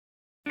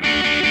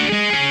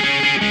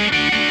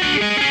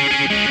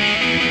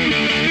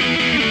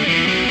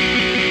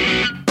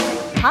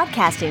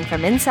Broadcasting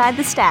from inside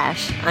the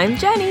stash. I'm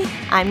Jenny.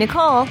 I'm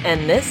Nicole.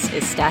 And this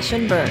is Stash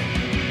and Burn.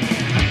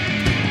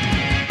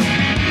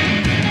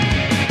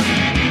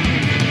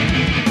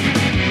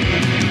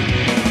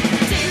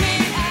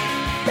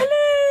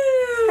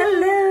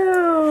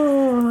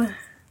 Hello.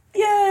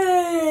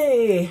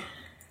 Yay!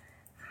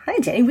 Hi,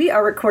 Jenny. We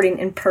are recording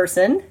in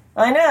person.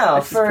 I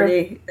know.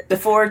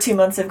 Before 2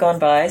 months have gone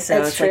by, so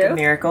That's it's true. like a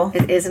miracle.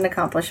 It is an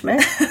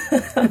accomplishment.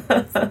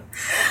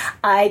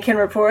 I can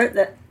report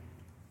that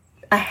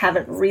I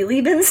haven't really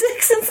been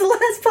sick since the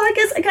last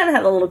podcast. I kind of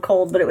had a little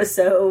cold, but it was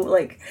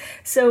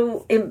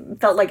it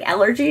felt like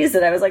allergies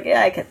that I was like,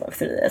 yeah, I can live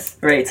through this.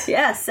 Right.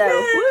 Yeah, so,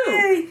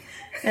 Yay! woo!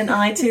 And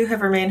I, too,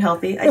 have remained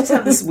healthy. I just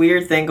have this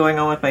weird thing going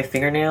on with my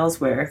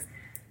fingernails where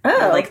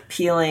they're, like,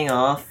 peeling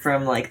off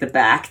from, like, the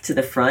back to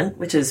the front,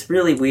 which is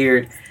really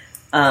weird.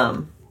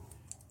 When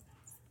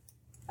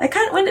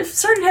it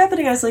started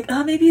happening, I was like,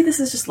 oh, maybe this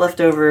is just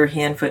leftover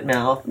hand, foot,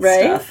 mouth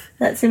stuff.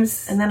 That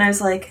seems... And then I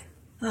was like,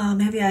 oh,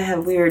 maybe I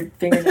have weird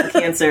fingernail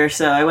cancer,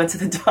 so I went to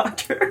the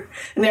doctor.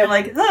 And they're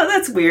like, oh,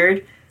 that's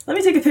weird. Let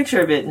me take a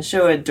picture of it and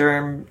show a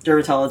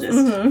dermatologist.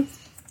 Mm-hmm.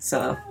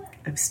 So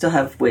I still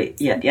have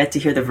yet to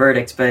hear the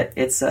verdict, but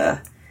it's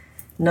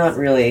not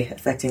really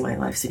affecting my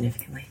life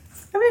significantly.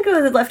 I'm going to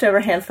go with leftover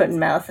hand, foot, and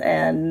mouth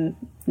and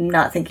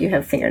not think you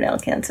have fingernail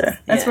cancer.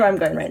 That's where I'm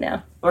going right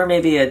now. Or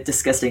maybe a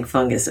disgusting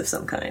fungus of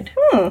some kind.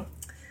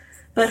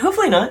 But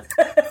hopefully not.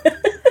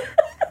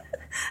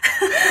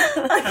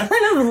 I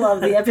kind of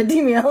love the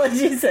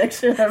epidemiology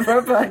section of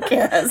our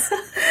podcast.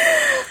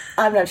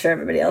 I'm not sure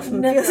everybody else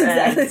feels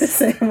exactly the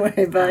same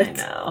way, but... I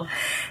know.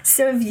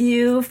 So have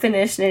you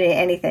finished knitting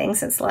anything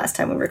since the last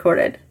time we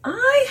recorded?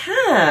 I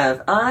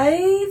have.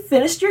 I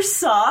finished your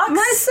socks.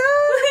 My socks!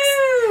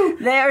 Woohoo!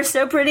 They are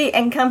so pretty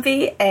and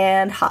comfy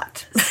and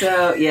hot.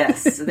 So,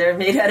 yes, they're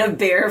made out of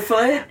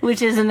barefoot.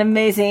 Which is an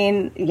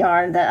amazing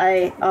yarn that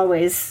I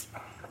always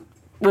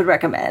would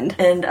recommend.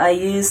 And I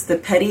used the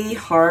Petty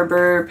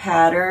Harbor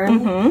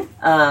pattern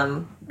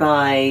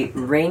by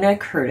Raina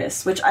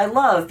Curtis, which I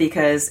love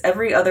because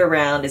every other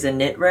round is a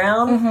knit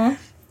round.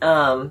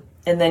 And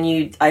then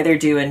you either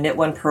do a knit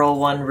one, purl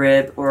one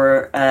rib,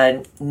 or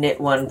a knit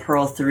one,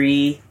 purl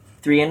three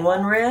in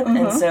one rib.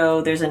 And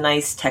so there's a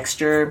nice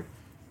texture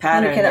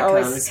pattern. You can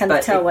always kind of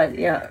tell what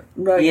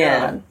row you're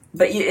on.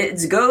 But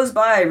it goes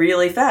by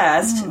really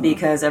fast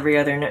because every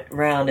other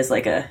round is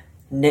like a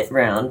knit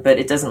round, but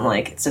it doesn't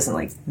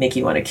make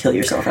you want to kill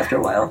yourself after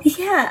a while.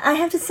 Yeah, I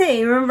have to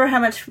say, remember how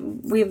much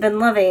we've been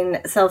loving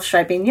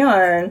self-striping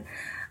yarn.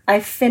 I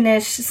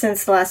finished,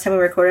 since the last time we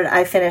recorded,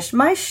 I finished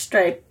my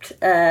striped,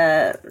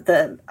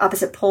 the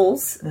opposite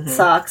poles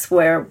socks,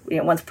 where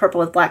one's purple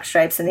with black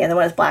stripes and the other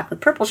one is black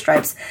with purple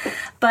stripes.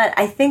 But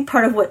I think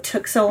part of what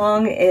took so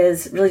long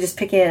is really just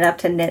picking it up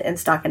to knit and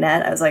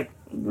stockinette. I was like,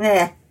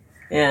 meh.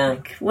 Yeah.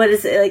 Like, what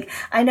is it? Like,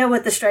 I know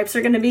what the stripes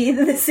are going to be in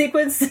this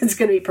sequence. It's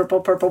going to be purple,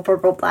 purple,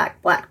 purple, black,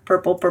 black,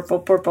 purple, purple,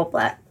 purple,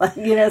 black. So like,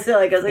 I was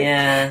like,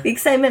 the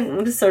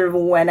excitement just sort of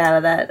went out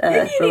of that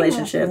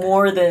relationship.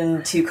 More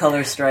than two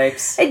color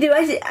stripes. I do.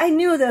 I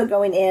knew, though,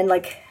 going in,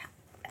 like,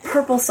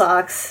 purple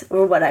socks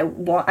were what I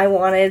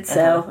wanted.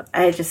 So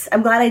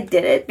I'm glad I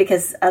did it,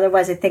 because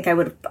otherwise I think that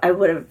would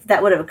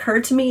have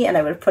occurred to me and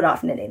I would have put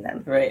off knitting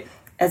them. Right.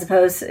 As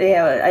opposed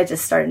to, I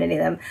just started knitting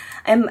them.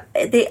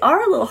 They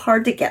are a little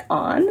hard to get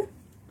on.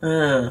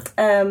 I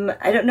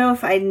don't know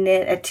if I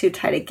knit at too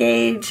tight a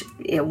gauge.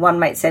 One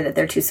might say that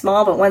they're too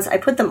small, but once I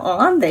put them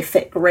on, they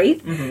fit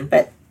great.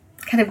 But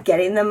kind of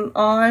getting them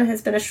on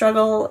has been a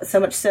struggle, so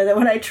much so that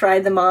when I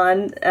tried them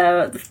on, one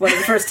of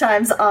the first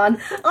times on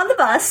the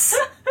bus,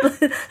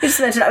 I just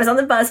mentioned I was on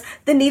the bus,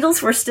 the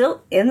needles were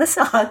still in the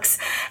socks,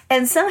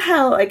 and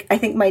somehow, I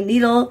think my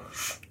needle...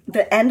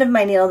 The end of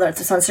my needle,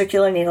 that's on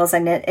circular needles I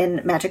knit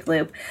in Magic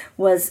Loop,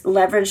 was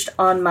leveraged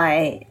on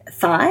my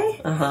thigh.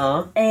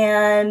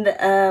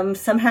 And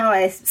somehow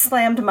I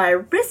slammed my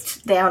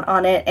wrist down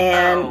on it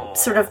and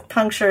sort of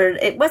punctured.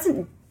 It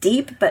wasn't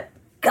deep, but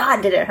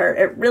God, did it hurt.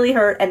 It really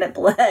hurt, and it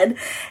bled.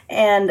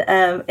 And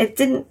it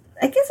didn't...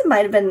 I guess it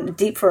might have been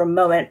deep for a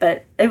moment,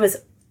 but it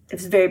was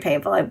very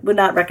painful. I would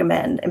not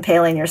recommend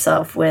impaling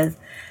yourself with...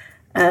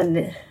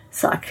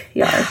 sock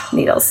yarn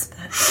needles.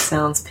 That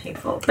sounds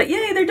painful. But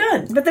yay, they're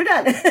done. But they're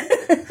done.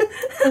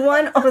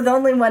 With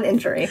only one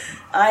injury.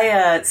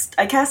 I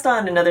cast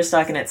on another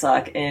stockinette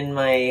sock in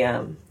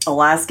my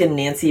Alaskan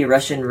Nancy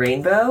Russian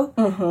Rainbow.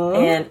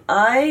 And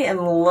I am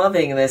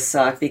loving this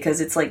sock because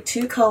it's like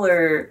two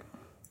color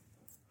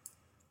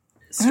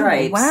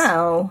stripes. Oh,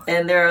 wow.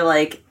 And there are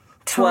like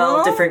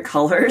 12 different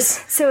colors.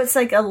 So it's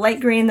like a light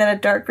green, then a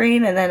dark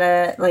green, and then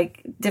a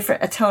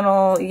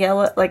tonal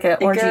yellow, like an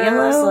orangey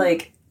yellow.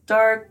 Like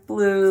dark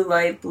blue,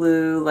 light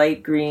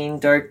green,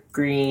 dark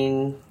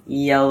green,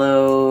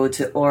 yellow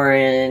to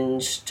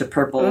orange to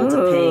purple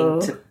to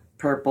pink to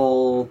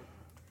purple.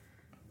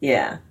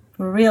 Yeah.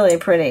 Really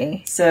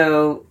pretty.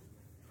 So,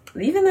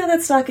 even though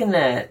that's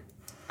stockinette,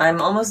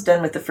 I'm almost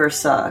done with the first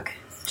sock,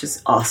 which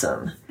is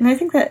awesome. And I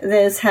think that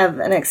those have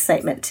an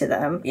excitement to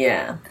them.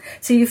 Yeah.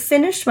 So you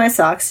finished my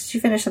socks. Did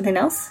you finish something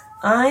else?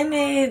 I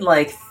made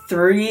like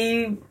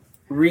 3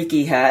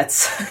 Reiki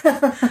hats.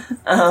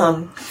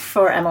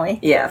 For Emily.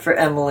 Yeah, for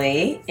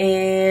Emily.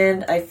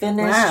 And I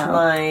finished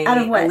my Out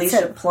of what?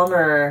 Alicia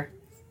Plummer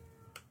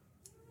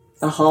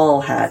the Hall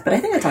hat, but I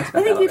think I talked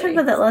about that. I think you talked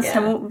about that last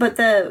time, but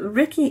the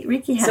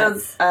Reiki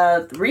hats.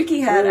 So, the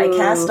Reiki hat I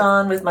cast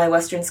on with my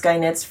Western Sky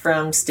Knits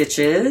from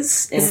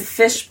Stitches in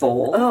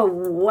Fishbowl. Oh,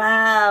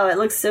 wow. It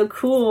looks so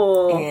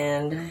cool.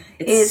 And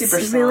it's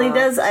super soft. It really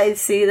does. I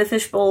see the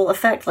fishbowl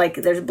effect. Like,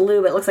 there's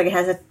blue, but it looks like it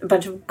has a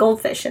bunch of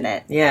goldfish in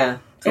it. Yeah,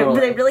 totally.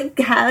 But it really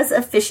has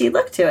a fishy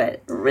look to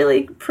it.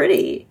 Really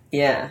pretty.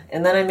 Yeah.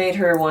 And then I made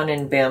her one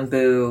in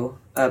bamboo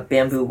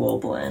wool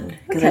blend,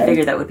 because I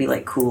figured that would be,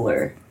 like,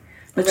 cooler.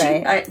 But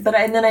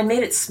and then I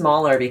made it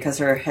smaller because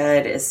her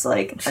head is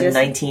like a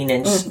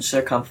 19-inch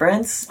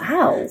circumference.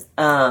 Wow.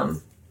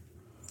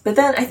 But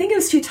then I think it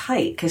was too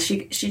tight because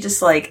she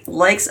just like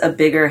likes a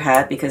bigger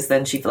hat because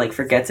then she like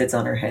forgets it's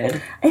on her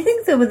head. I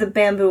think that with the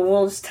bamboo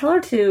wool, just tell her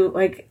to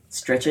like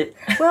stretch it.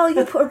 Well,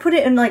 you put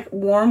it in like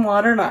warm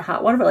water, not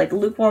hot water, but like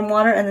lukewarm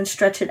water, and then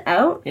stretch it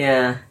out.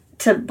 Yeah.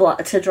 To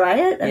dry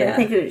it, and I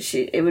think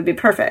it would be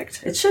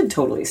perfect. It should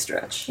totally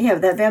stretch. Yeah,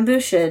 that bamboo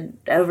should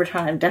over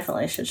time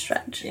definitely should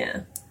stretch.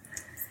 Yeah.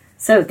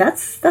 So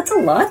that's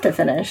a lot to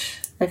finish.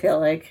 I feel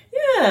like.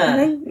 Yeah. I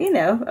think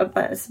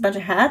it's a bunch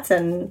of hats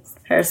and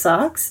hair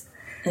socks.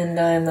 And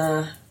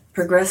I'm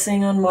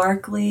progressing on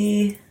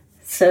Markley.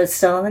 So it's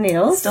still on the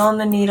needles. Still on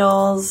the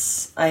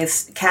needles. I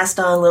cast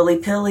on Lily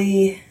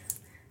Pilly.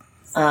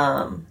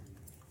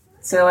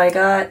 So I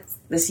got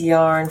this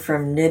yarn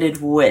from Knitted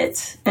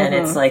Wit, and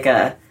it's like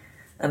a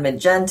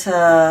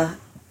magenta,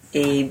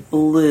 a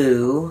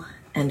blue,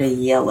 and a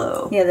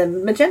yellow. Yeah, the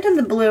magenta and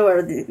the blue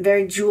are the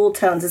very jewel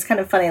tones. It's kind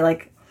of funny,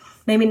 like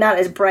maybe not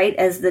as bright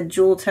as the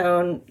jewel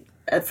tone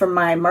from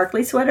my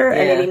Markley sweater,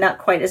 and maybe not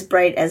quite as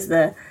bright as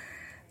the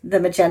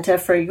magenta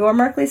for your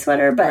Markley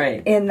sweater,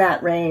 but in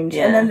that range.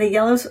 Yeah. And then the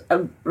yellow's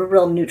a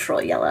real neutral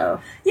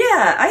yellow.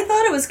 Yeah, I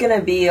thought it was going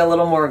to be a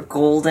little more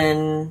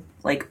golden,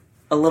 like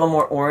a little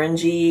more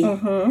orangey.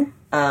 Mm-hmm.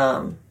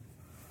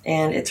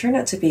 And it turned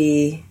out to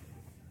be,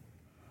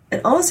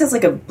 it almost has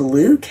like a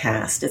blue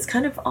cast. It's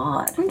kind of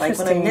odd. Like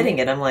when I'm knitting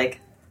it, I'm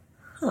like,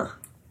 huh.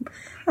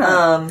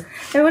 I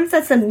wonder if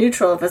that's a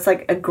neutral, if it's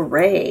like a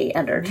gray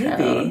undertone.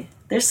 Maybe.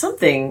 There's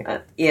something,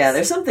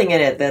 there's something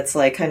in it that's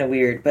like kind of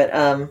weird. But,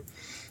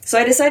 so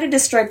I decided to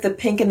stripe the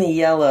pink and the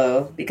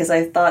yellow because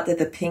I thought that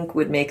the pink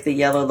would make the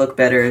yellow look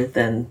better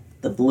than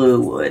the blue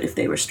would if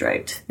they were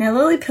striped. Now,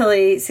 Lily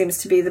Pilly seems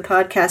to be the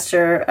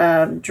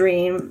podcaster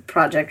dream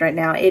project right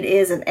now. It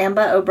is an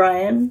Amba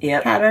O'Brien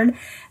pattern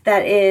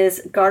that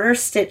is garter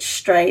stitch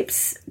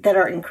stripes that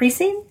are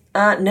increasing.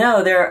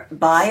 No, they're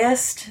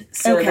biased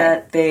so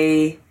that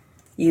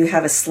you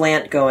have a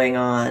slant going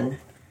on.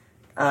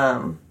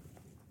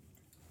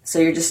 So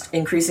you're just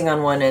increasing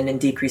on one end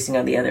and decreasing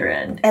on the other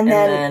end, and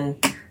then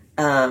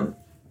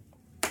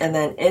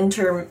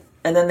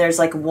there's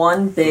like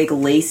one big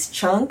lace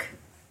chunk.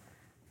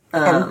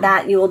 And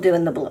that you will do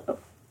in the blue.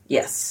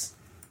 Yes.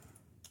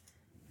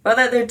 Well,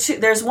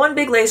 there's one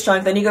big lace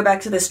chunk, then you go back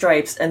to the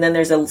stripes, and then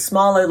there's a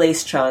smaller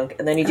lace chunk,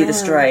 and then you do the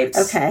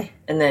stripes. Okay.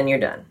 And then you're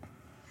done.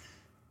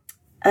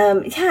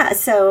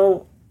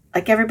 So,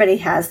 like everybody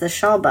has the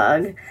shawl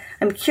bug.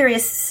 I'm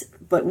curious,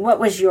 but what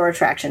was your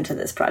attraction to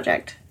this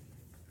project?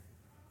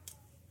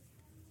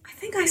 I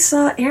think I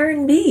saw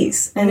Erin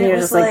B's, and it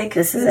was like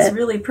this is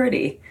really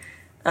pretty.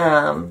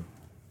 Yeah.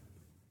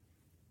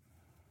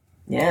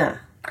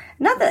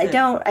 Not that I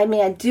don't. I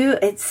mean, I do.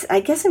 I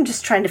guess I'm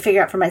just trying to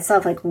figure out for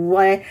myself, like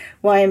why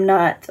I'm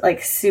not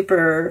like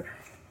super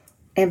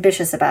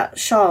ambitious about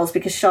shawls,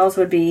 because shawls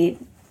would be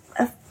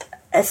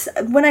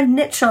when I've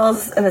knit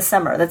shawls in the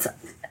summer.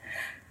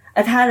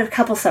 I've had a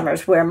couple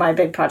summers where my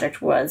big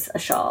project was a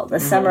shawl. The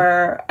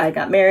summer I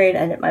got married,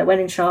 I knit my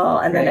wedding shawl,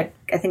 and then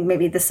I think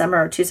maybe the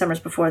summer or 2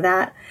 summers before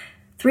that,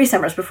 3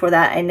 summers before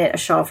that, I knit a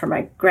shawl for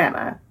my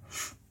grandma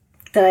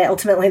that I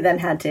ultimately then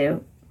had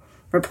to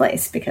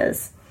replace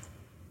because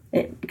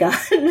it got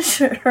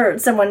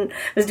hurt. Someone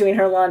was doing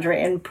her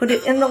laundry and put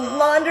it in the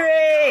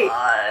laundry.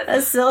 God.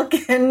 A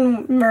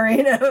silken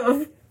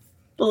merino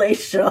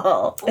lace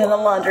shawl in the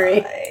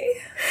laundry.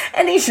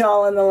 Any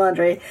shawl in the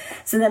laundry.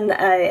 So then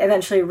I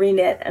eventually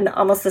reknit an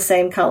almost the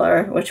same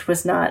color, which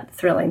was not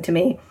thrilling to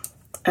me.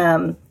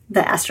 The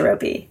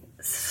Asterope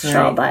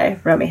shawl by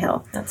Romy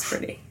Hill. That's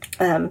pretty.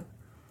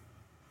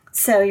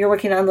 So you're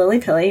working on Lily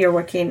Pilly. You're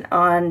working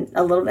on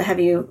a little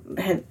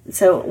bit.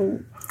 So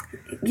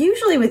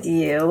usually with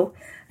you,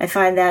 I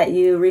find that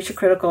you reach a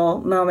critical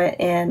moment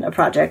in a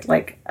project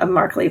like a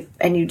Markley,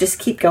 and you just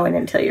keep going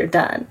until you're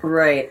done.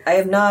 Right. I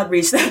have not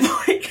reached that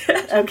point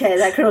yet. Okay,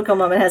 that critical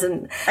moment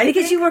hasn't...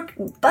 Because you were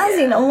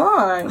buzzing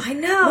along. I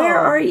know. Where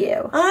are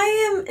you?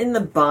 I am in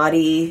the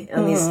body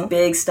on these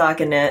big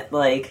stockinette,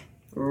 like,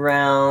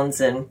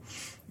 rounds, and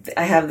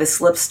I have the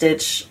slip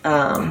stitch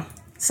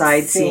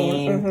side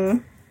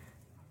seam.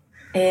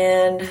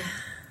 And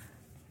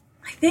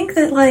I think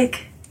that,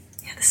 like...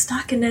 The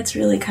stockinette's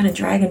really kind of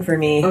dragging for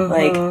me.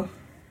 Like,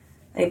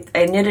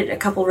 I knitted a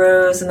couple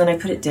rows and then I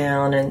put it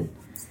down, and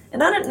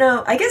And I don't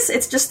know, I guess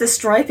it's just the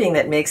striping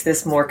that makes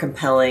this more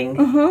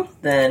compelling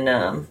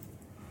than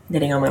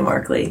knitting on my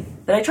Markley.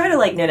 But I try to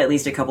knit at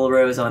least a couple of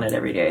rows on it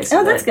every day.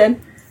 So that's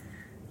good.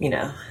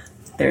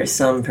 There's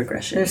some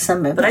progression. There's some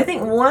movement. But I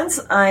think once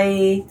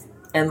I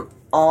am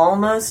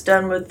almost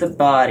done with the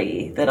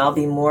body, that I'll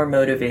be more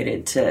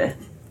motivated to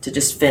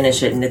just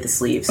finish it and knit the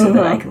sleeves so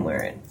that I can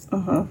wear it.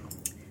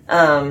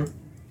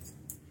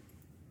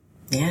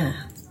 Yeah.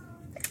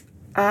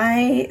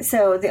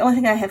 So the only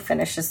thing I have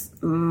finished is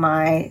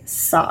my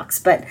socks,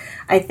 but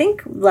I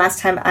think last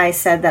time I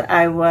said that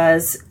I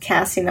was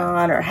casting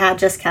on, or had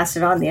just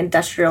casted on, the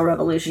Industrial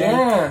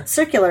Revolution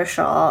circular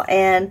shawl,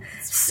 and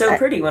so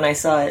pretty when I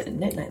saw it at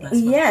Knit Night last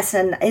month. Yes,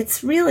 and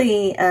it's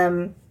really,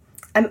 I'm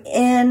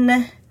in,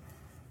 I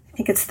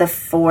think it's the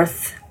third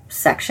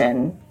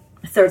section,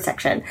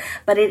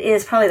 but it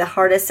is probably the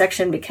hardest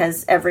section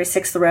because every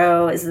sixth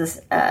row is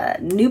this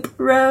Noop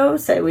row,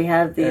 so we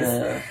have these...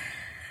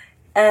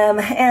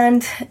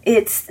 and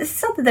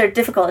it's not that they're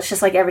difficult. It's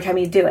just like every time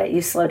you do it,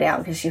 you slow down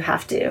because you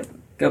have to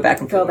go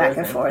back and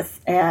forth.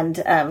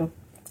 And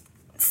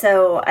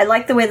so I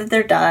like the way that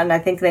they're done. I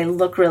think they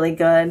look really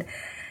good.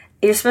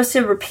 You're supposed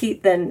to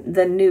repeat the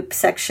Noop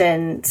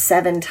section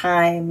 7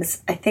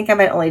 times. I think I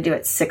might only do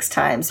it 6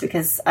 times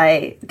because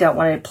I don't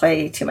want to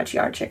play too much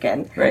yarn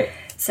chicken. Right.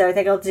 So I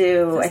think I'll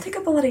do... Let's take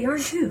up a lot of yarn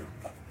too.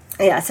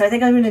 Yeah, so I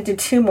think I'm going to do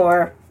 2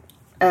 more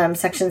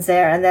sections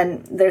there, and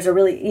then there's a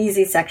really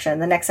easy section.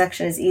 The next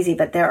section is easy,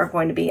 but there are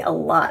going to be a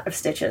lot of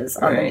stitches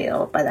on the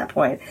needle by that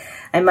point.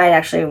 I might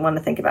actually want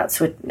to think about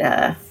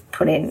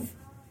putting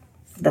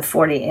the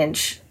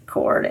 40-inch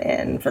cord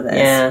in for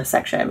this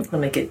section. It'll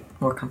make it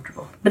more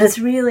comfortable. But it's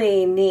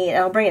really neat.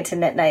 I'll bring it to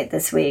Knit Night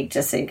this week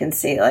just so you can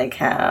see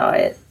how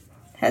it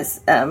has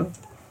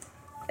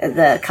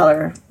the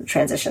color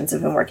transitions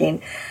have been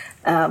working.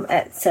 And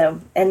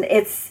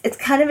it's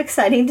kind of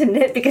exciting to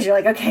knit because you're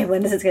like, okay,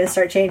 when is it going to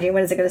start changing?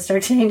 When is it going to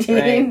start changing?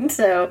 Right.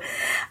 So,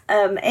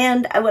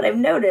 and what I've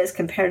noticed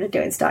compared to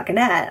doing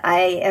stockinette, I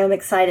am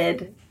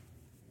excited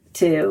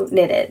to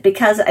knit it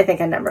because I think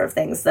a number of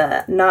things,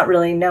 the not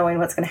really knowing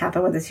what's going to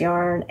happen with this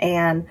yarn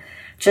and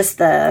just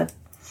the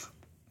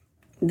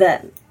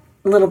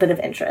little bit of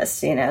interest,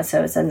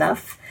 so it's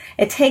enough.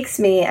 It takes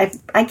me,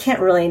 I can't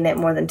really knit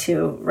more than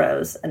 2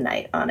 rows a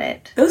night on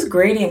it. Those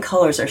gradient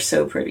colors are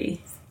so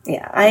pretty.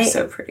 Yeah, they're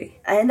so pretty.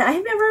 And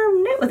I've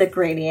never knit with a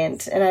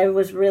gradient, and I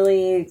was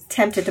really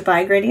tempted to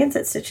buy gradients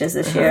at Stitches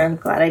this year. I'm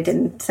glad I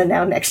didn't. So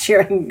now next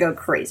year I can go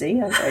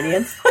crazy on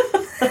gradients.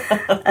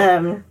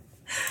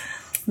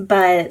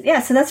 But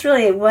yeah, so that's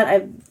really what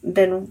I've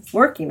been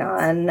working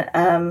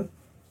on.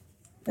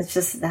 It's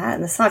just that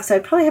and the socks. So I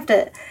probably have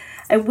to.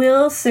 I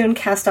will soon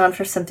cast on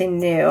for something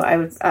new.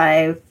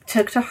 I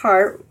took to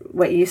heart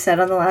what you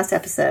said on the last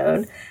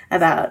episode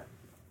about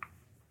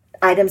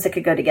items that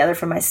could go together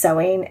for my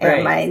sewing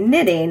and my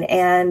knitting.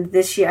 And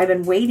this year I've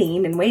been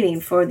waiting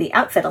for the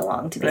outfit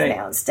along to be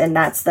announced. And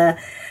that's the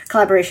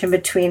collaboration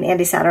between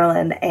Andy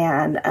Satterland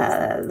and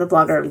the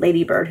blogger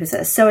Ladybird, who's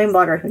a sewing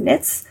blogger who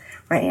knits,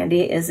 where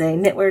Andy is a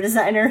knitwear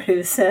designer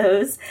who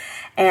sews.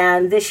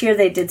 And this year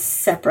they did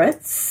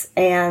separates,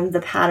 and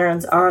the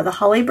patterns are the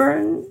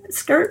Hollyburn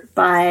skirt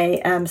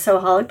by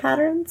Sewaholic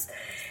Patterns.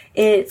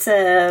 It's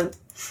a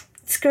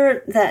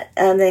skirt that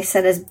they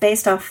said is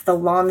based off the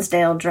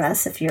Lonsdale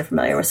dress, if you're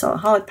familiar with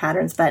Sewaholic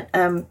Patterns, but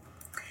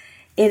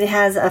it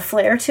has a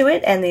flare to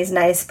it and these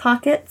nice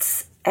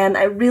pockets, and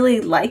I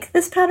really like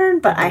this pattern,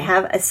 but I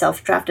have a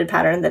self-drafted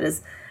pattern that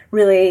is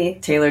really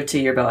tailored to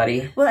your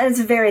body. Well, it's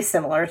very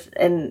similar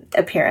in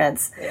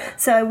appearance,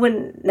 so I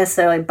wouldn't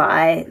necessarily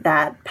buy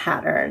that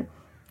pattern,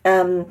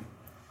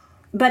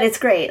 but it's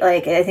great. I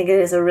think it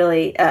is a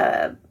really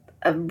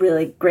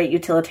great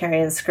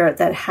utilitarian skirt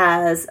that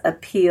has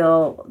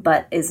appeal,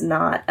 but is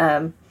not,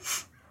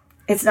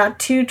 it's not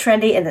too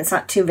trendy and it's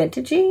not too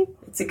vintagey.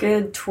 It's a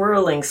good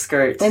twirling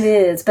skirt. It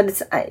is, but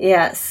it's,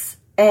 yes.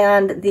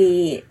 And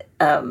the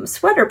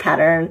sweater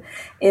pattern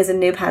is a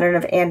new pattern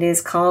of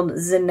Andy's called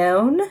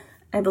Zinone,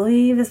 I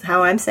believe is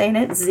how I'm saying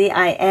it.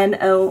 Zinone.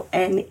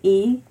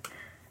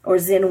 Or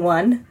Zin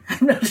 1.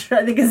 I'm not sure.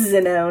 I think it's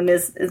Zinone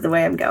is the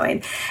way I'm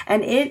going.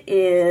 And it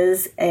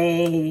is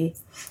a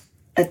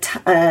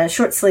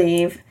short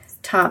sleeve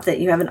top that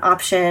you have an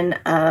option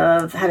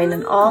of having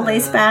an all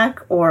lace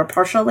back or a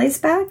partial lace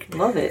back.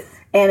 Love it.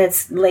 And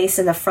it's lace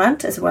in the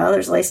front as well.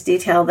 There's lace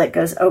detail that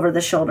goes over the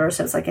shoulder,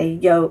 so it's like a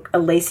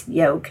lace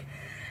yoke.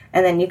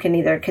 And then you can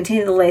either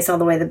continue the lace all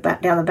the way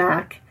down the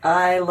back.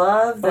 I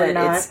love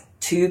that it's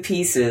 2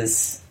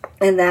 pieces.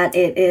 And that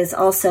it is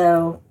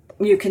also,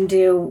 you can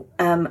do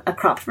a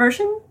cropped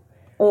version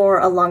or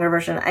a longer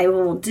version. I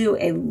will do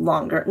a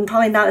longer, and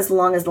probably not as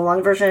long as the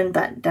long version,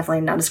 but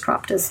definitely not as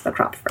cropped as the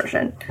cropped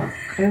version.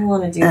 I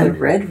want to do the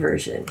red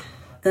version.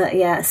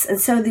 Yes, and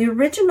so the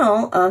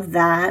original of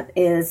that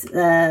is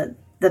the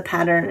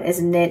pattern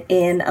is knit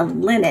in a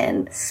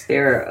linen.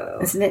 Sparrow.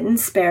 It's knit in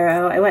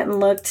Sparrow. I went and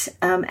looked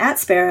at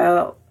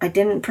Sparrow. I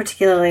didn't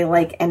particularly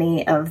like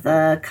any of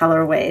the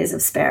colorways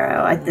of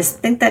Sparrow. I just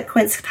think that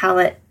Quince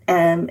palette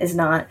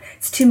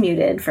it's too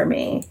muted for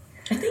me.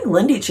 I think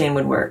Lindy chain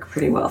would work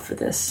pretty well for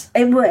this.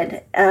 It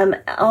would.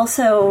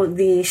 Also,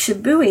 the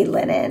Shibui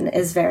linen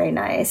is very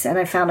nice, and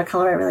I found a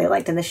color I really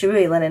liked in the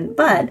Shibui linen,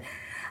 but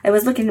I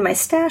was looking in my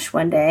stash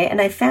one day, and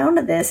I found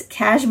this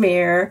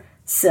cashmere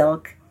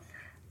silk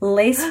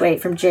lace weight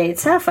from Jade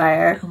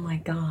Sapphire. Oh my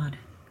god.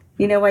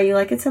 You know why you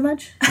like it so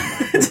much?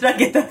 Did I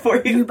get that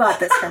for you? You bought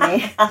this for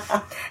me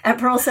at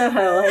Pearl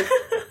Soho,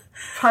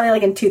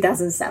 probably in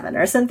 2007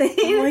 or something.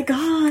 Oh my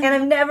god. And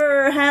I've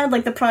never had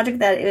the project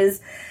that is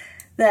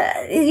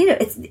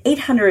it's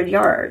 800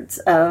 yards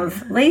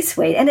of lace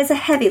weight, and it's a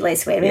heavy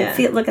lace weight. I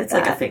mean, look at it's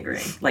that. Like a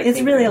fingering.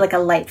 It's really like a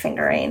light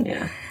fingering.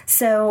 Yeah.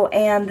 So,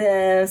 and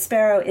the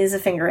Sparrow is a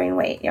fingering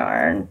weight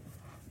yarn.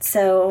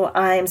 So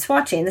I'm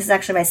swatching. This is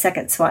actually my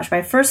second swatch.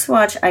 My first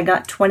swatch, I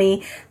got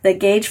 20. The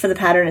gauge for the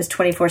pattern is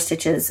 24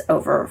 stitches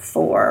over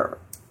 4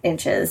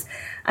 inches.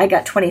 I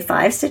got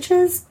 25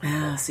 stitches.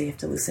 Ah, so you have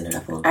to loosen it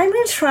up a little. I'm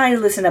going to try to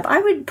loosen up. I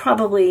would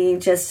probably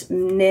just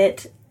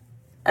knit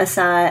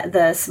aside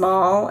the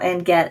small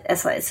and get a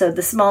size. So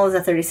the small is a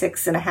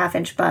 36.5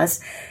 inch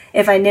bust.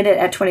 If I knit it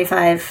at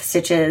 25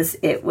 stitches,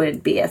 it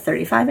would be a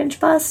 35 inch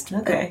bust.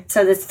 Okay.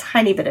 So there's a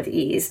tiny bit of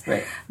ease.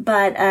 Right.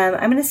 But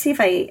I'm going to see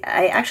if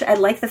I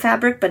like the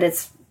fabric, but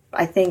it's,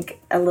 I think,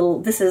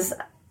 this is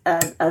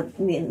a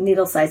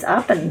needle size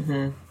up,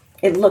 and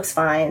it looks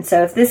fine.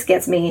 So if this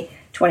gets me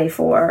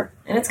 24.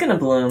 And it's going to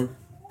bloom.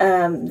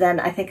 Then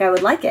I think I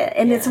would like it.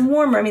 And it's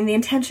warmer. I mean, the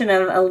intention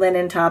of a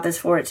linen top is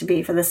for it to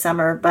be for the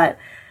summer, but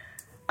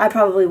I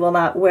probably will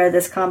not wear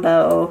this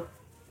combo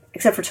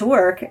except for to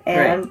work,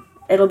 and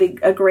it'll be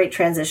a great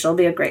transition. It'll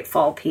be a great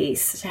fall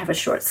piece to have a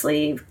short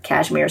sleeve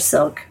cashmere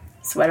silk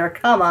sweater.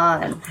 Come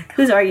on.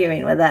 Who's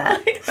arguing with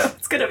that? I know.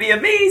 It's going to be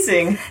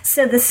amazing.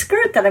 So the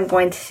skirt that I'm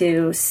going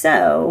to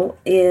sew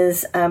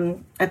is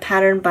a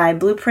pattern by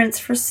Blueprints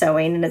for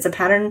Sewing, and it's a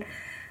pattern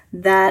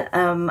that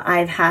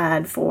I've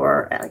had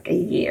for a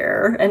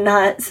year and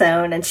not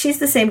sewn. And she's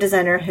the same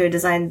designer who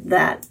designed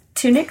that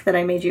tunic that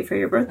I made you for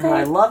your birthday. Oh,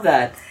 I love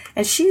that.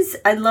 And she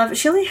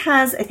only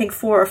has, I think,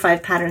 4 or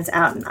 5 patterns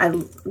out, and I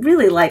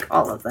really like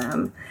all of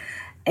them.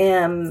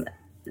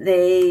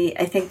 They,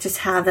 I think, just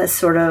have a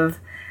sort of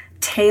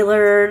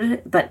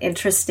tailored but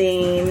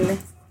interesting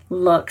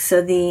look.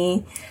 So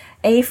the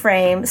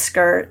A-frame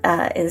skirt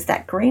is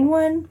that green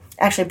one.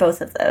 Actually,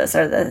 both of those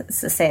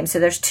it's the same. So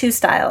there's 2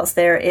 styles.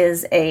 There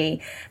is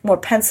a more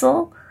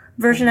pencil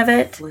version of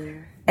it,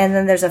 and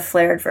then there's a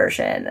flared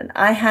version. And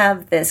I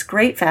have this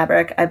great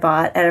fabric I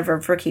bought at a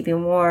Verb for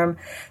Keeping Warm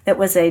that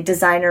was a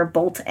designer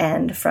bolt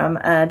end from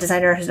a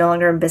designer who's no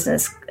longer in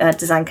business, a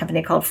design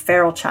company called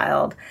Feral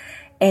Child.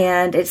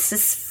 And it's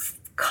this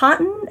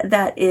cotton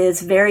that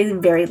is very,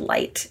 very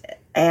light.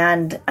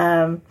 And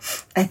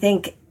I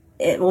think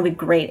it will be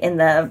great in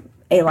the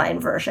A-line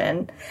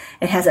version.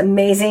 It has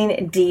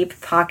amazing deep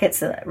pockets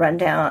that run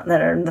down,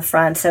 that are in the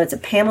front. So it's a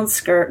paneled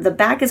skirt. The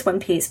back is one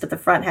piece, but the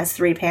front has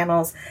 3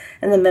 panels,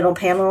 and the middle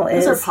panel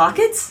is... Those are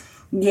pockets?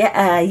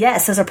 Yeah,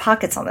 yes, those are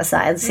pockets on the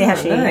side. See how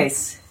she...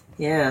 Nice.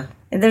 Yeah.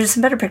 And there's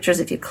some better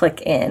pictures if you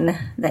click in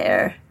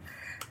there.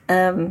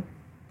 And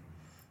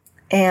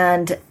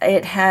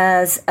it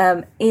has,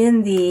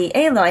 in the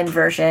A-line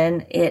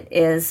version, it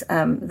is,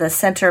 the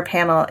center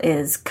panel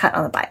is cut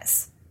on the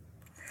bias.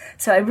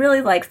 So I really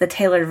like the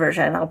tailored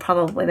version. I'll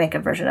probably make a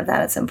version of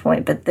that at some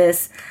point. But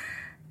this,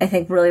 I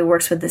think, really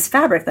works with this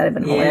fabric that I've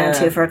been holding on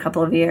to for a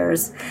couple of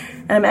years.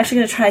 And I'm actually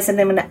going to try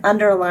something. I'm going to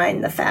underline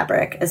the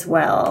fabric as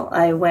well.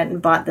 I went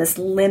and bought this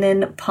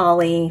linen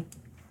poly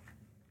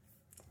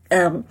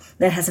that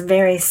has a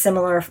very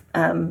similar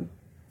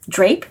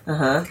drape.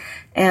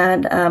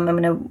 And I'm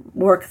going to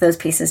work those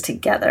pieces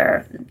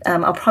together.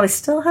 I'll probably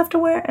still have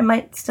to I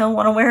might still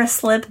want to wear a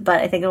slip, but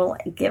I think it'll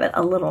give it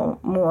a little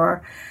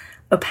more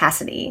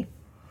opacity.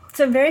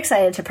 So I'm very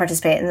excited to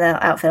participate in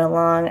the outfit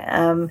along.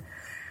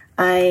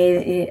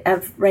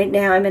 Right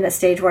now I'm in a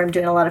stage where I'm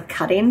doing a lot of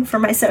cutting for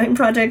my sewing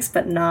projects,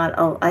 but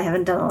I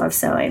haven't done a lot of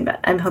sewing, but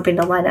I'm hoping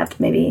to line up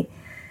maybe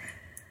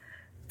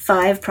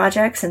 5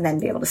 projects and then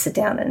be able to sit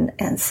down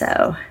and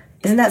sew.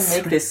 Isn't that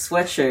make this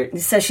sweatshirt?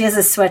 So she has a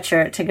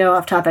sweatshirt. To go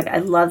off topic, I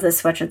love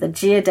this sweatshirt, the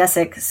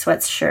Geodesic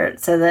sweatshirt.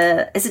 So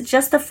is it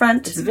just the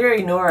front? It's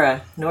very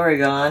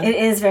Noragon. It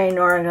is very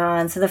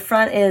Noragon. So the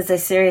front is a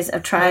series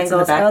of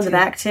triangles. The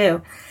back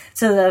too.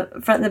 So the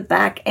front and the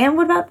back. And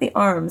what about the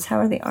arms? How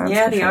are the arms?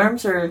 Yeah, the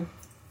arms are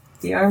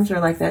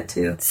like that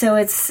too. So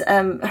it's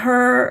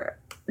her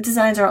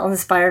designs are all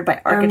inspired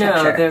by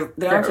architecture. Oh no,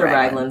 the arms are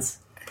Raglans.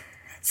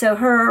 So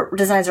her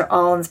designs are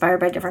all inspired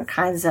by different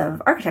kinds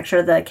of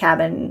architecture. The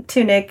cabin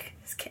tunic,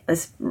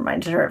 this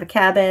reminds her of a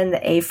cabin.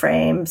 The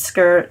A-frame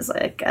skirt is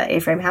like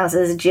A-frame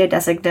houses,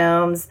 geodesic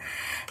domes.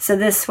 So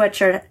this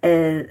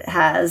sweatshirt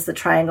has the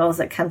triangles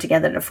that come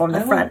together to form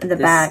the front and the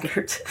back.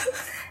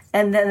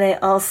 And then they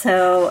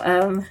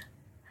also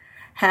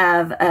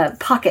have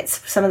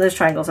pockets. Some of those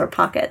triangles are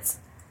pockets.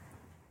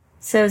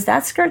 So is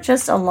that skirt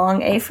just a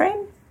long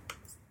A-frame?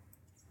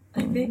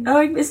 I think. Oh,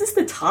 is this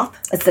the top?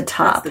 It's the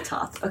top. That's the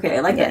top. Okay,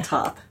 I like that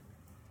top.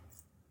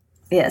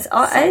 Yes.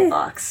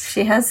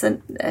 She has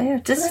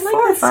just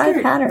 4 or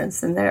 5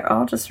 patterns, and they're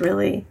all just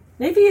really...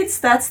 Maybe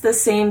that's the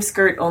same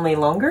skirt, only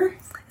longer?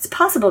 It's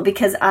possible,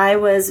 because I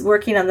was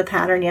working on the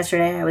pattern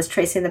yesterday. I was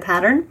tracing the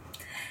pattern.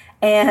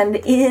 And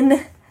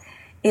in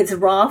its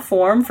raw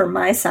form for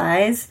my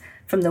size,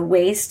 from the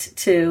waist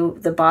to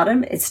the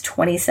bottom, it's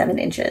 27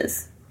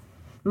 inches.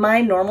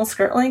 My normal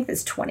skirt length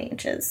is 20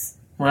 inches.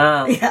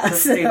 Wow, yeah,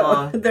 that's pretty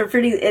long. They're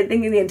pretty. I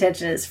think the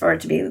intention is for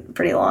it to be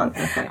pretty long.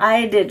 Okay.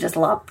 I did just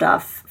lopped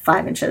off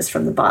 5 inches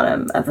from the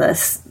bottom of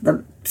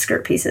the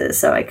skirt pieces,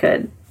 so I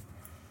could,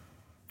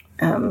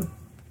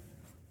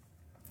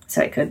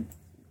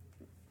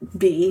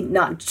 be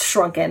not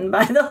shrunken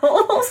by the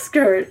whole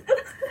skirt.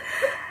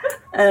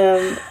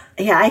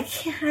 Yeah,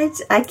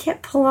 I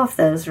can't pull off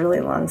those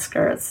really long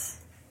skirts.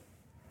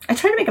 I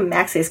tried to make a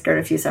maxi skirt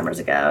a few summers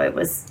ago.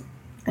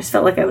 I just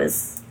felt like I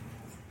was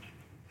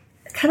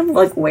kind of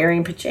like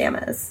wearing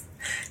pajamas.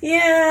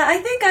 Yeah, I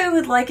think I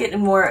would like it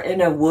more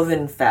in a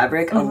woven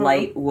fabric, a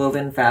light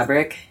woven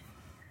fabric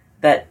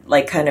that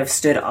like kind of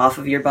stood off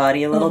of your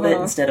body a little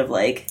bit instead of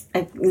like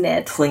a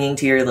knit clinging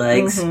to your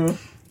legs.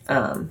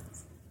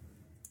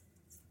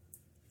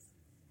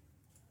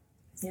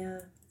 Yeah.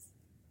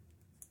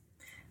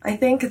 I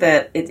think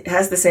that it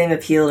has the same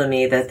appeal to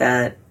me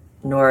that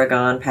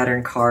Noragon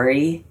pattern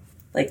Kari,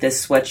 like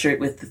this sweatshirt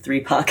with the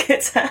 3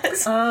 pockets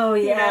has. Oh,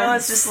 yeah. You know,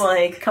 it's just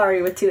like...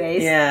 Kari with 2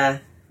 A's. Yeah.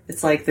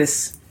 It's like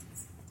this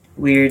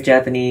weird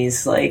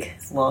Japanese, like,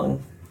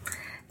 long...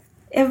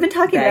 I've been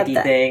talking about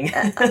that thing.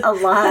 a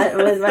lot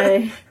with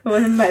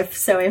my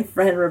sewing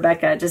friend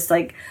Rebecca, just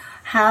like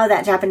how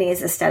that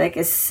Japanese aesthetic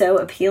is so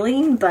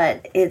appealing,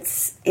 but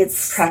it's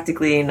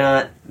practically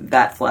not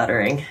that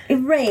flattering.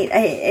 Right.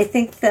 I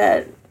think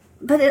that...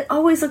 But it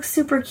always looks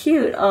super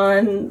cute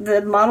on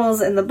the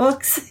models in the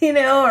books, you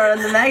know, or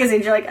in the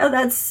magazines. You're like, oh,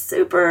 that's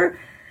super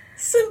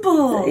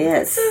simple.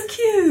 Yes. It's so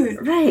cute.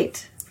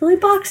 Right. Really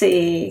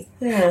boxy.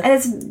 Yeah. And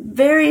it's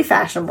very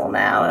fashionable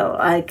now.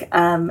 Like,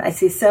 I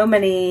see so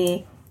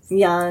many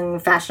young,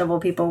 fashionable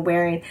people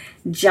wearing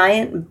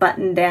giant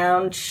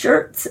button-down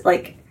shirts,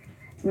 like,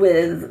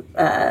 with,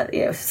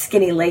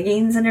 skinny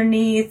leggings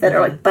underneath that are,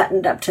 like,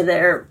 buttoned up to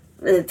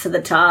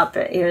the top.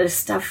 You know,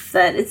 stuff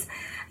that I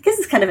guess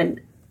it's kind of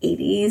an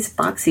 80s,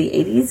 boxy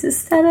 80s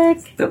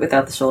aesthetic. But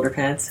without the shoulder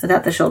pads?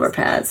 Without the shoulder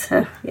pads,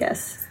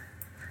 yes.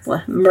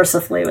 Well,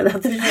 mercifully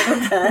without the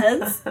shoulder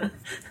pads.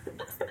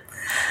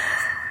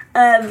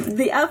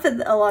 The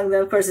outfit along,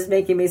 though, of course, is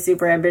making me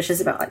super ambitious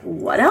about, like,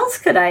 what else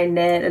could I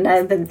knit? And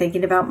I've been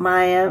thinking about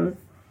my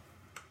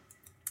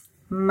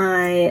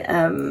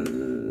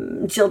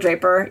Jill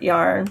Draper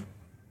yarn.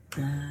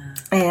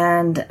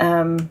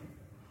 And,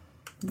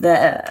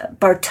 the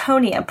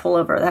Bartonia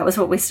pullover. That was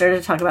what we started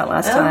to talk about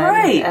last time.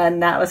 Right.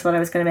 And that was what I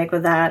was going to make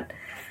with that.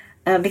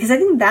 Because I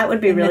think that would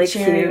be really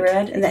cute.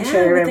 Red. And that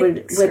cherry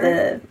red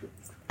with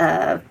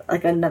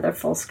like another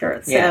full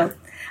skirt. So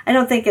I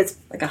don't think it's...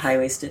 Like a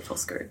high-waisted full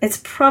skirt. It's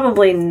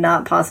probably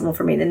not possible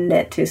for me to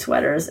knit 2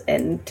 sweaters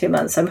in 2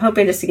 months. So I'm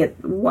hoping just to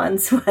get 1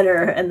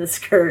 sweater and the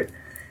skirt.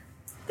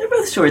 They're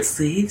both short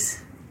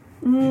sleeves.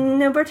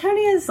 No,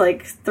 Bartonia is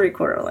like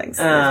 3/4 length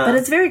sleeves. But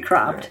it's very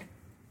cropped. Right.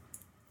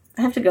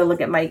 I have to go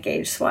look at my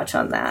gauge swatch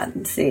on that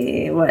and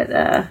see what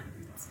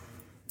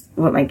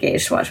my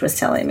gauge swatch was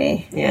telling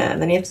me. Yeah, and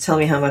then you have to tell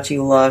me how much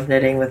you love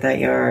knitting with that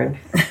yarn,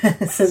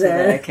 so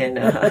that I can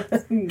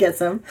get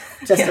some,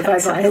 justify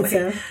buying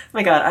some. Oh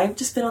my God, I've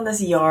just been on this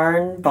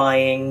yarn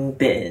buying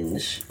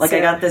binge. Like,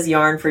 I got this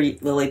yarn for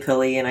Lily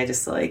Pilly, and I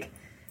just like,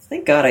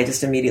 thank God I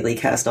just immediately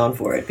cast on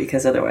for it,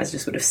 because otherwise I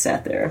just would have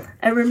sat there.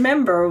 I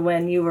remember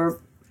when you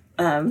were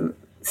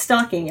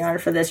stocking yarn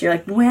for this, you're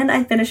like, when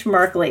I finish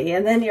Markley,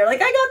 and then you're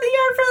like, I got the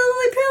yarn for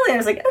Lily Pilly. I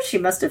was like, oh, she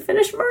must have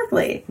finished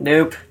Markley.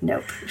 Nope.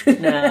 No.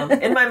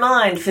 In my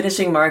mind,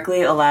 finishing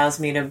Markley allows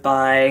me to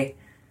buy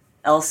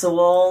Elsa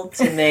wool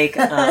to make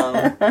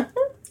the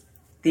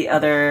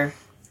other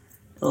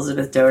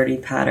Elizabeth Doherty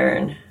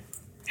pattern.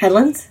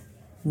 Headlands?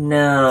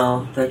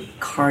 No, the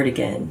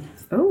cardigan.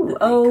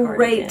 Oh,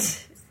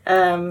 right.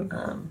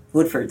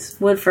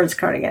 Woodford's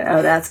cardigan.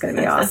 Oh, that's going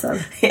to be awesome.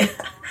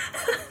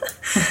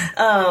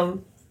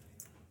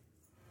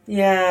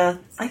 Yeah,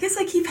 I guess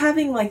I keep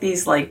having like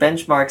these like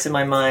benchmarks in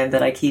my mind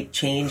that I keep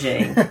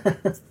changing.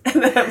 And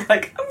then I'm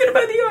like, I'm gonna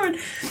buy the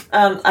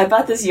yarn. I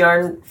bought this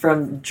yarn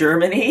from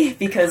Germany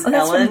because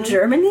from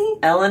Germany?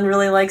 Ellen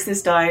really likes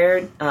this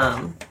dye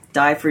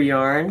for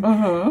yarn.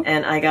 Mm-hmm.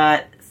 And I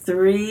got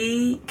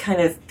 3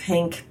 kind of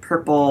pink,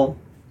 purple,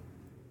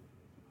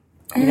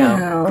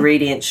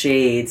 gradient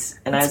shades.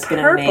 And I was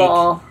gonna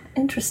make...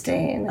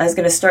 Interesting. I was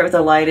going to start with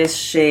the lightest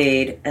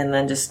shade and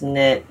then just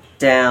knit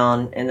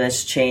down and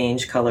just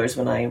change colors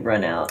when I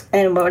run out.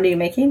 And what are you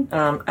making?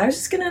 I was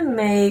just going to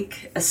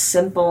make a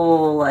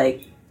simple,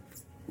 like,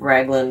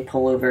 raglan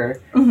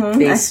pullover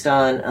based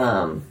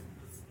on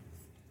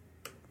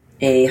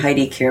a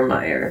Heidi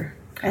Kiermaier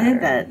pattern. I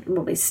think that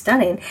will be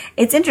stunning.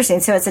 It's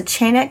interesting. So it's a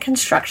chainette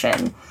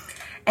construction.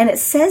 And it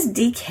says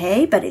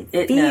DK, but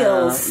it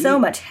feels so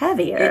much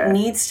heavier. It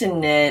needs to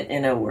knit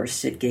in a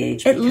worsted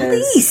gauge. At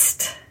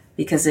least.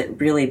 Because it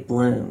really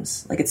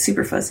blooms. Like, it's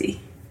super fuzzy.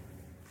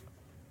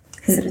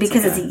 Because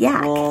Because it's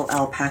yak. Wool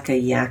alpaca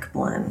yak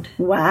blend.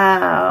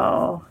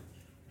 Wow.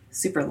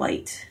 Super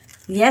light.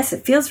 Yes,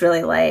 it feels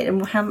really light.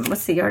 And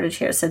what's the yardage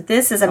here? So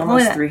this is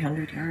almost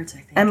 300 yards, I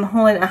think. I'm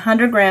holding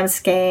 100 gram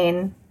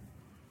skein.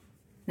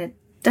 It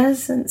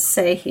doesn't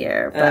say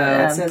here,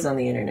 but it says on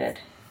the internet.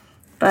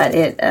 But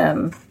it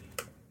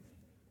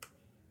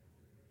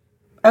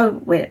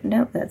oh wait,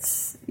 no,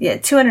 that's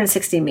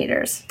 260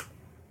 meters.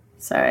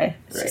 Sorry,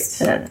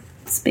 right. I don't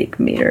speak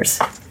meters.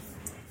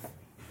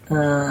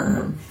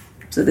 So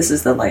this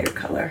is the lighter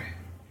color.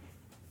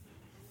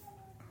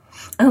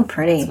 Oh,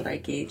 pretty. That's what I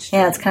gauged.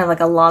 Yeah, it's kind of like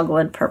a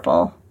logwood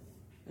purple.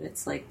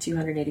 It's like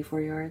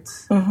 284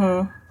 yards.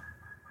 Mm-hmm.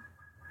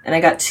 And I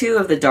got 2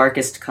 of the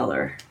darkest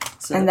color.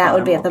 So and that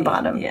would be at the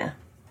bottom. Yeah.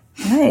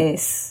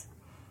 Nice.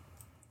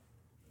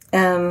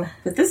 But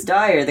this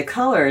dyer, the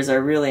colors are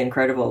really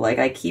incredible. Like,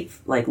 I keep,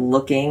 like,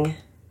 looking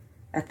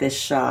at this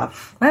shop.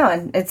 Wow,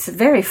 and it's a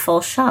very full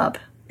shop.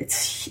 I know.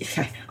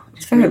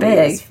 It's very really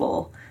big. Is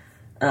full.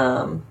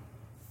 But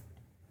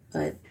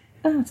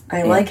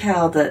I like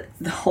how the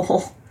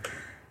whole...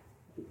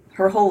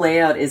 Her whole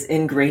layout is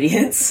in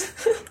gradients.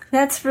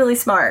 That's really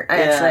smart,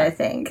 actually, I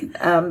think.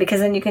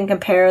 Because then you can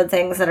compare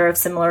things that are of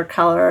similar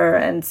color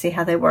and see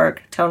how they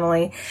work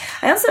tonally.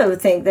 I also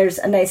think there's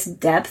a nice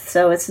depth,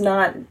 so it's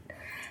not...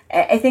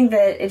 I think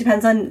that it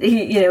depends on,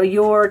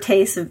 your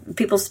taste.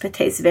 People's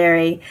tastes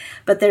vary,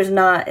 but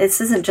this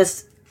isn't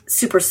just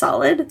super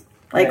solid.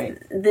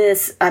 Like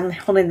this, I'm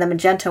holding the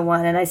magenta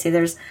one, and I see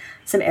there's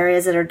some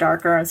areas that are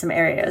darker and some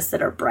areas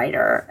that are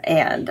brighter,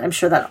 and I'm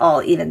sure that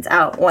all evens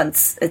out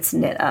once it's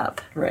knit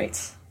up.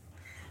 Right.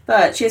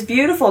 But she has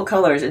beautiful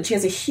colors, and she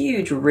has a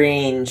huge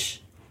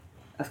range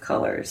of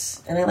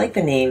colors. And I like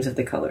the names of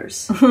the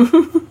colors.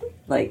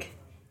 Like,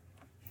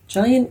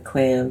 Giant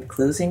Clam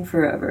Closing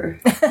Forever.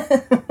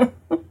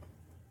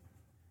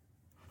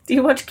 Do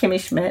you watch Kimmy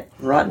Schmidt?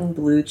 Rotten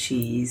Blue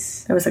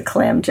Cheese. There was a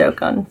clam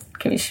joke on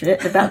Kimmy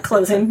Schmidt about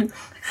closing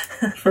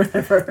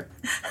forever.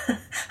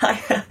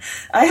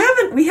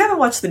 We haven't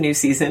watched the new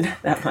season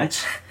that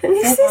much. The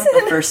new season,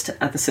 the first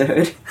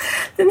episode.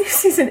 The new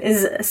season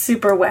is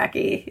super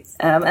wacky,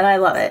 and I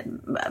love it.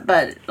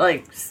 But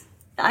like,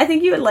 I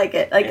think you would like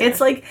it. Like, it's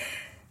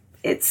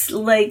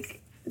like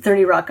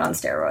 30 Rock on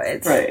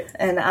steroids. Right.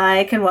 And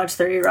I can watch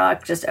 30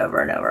 Rock just over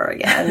and over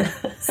again.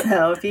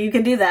 So if you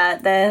can do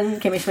that, then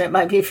Kimmy Schmidt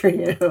might be for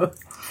you.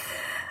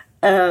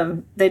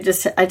 I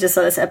just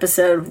saw this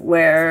episode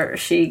where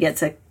she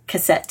gets a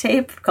cassette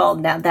tape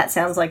called Now That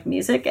Sounds Like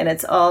Music, and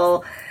it's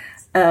all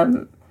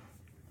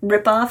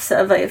rip-offs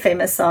of a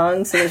famous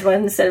song. So there's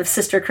one, instead of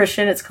Sister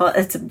Christian,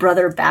 it's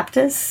Brother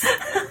Baptist.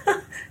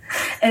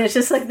 And it's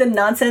just like the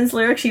nonsense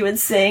lyrics you would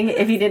sing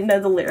if you didn't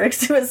know the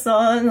lyrics to a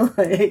song.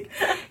 Like,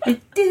 you're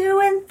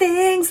doing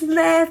things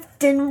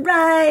left and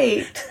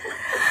right.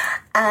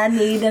 I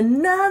need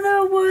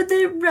another word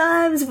that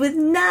rhymes with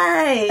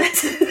night.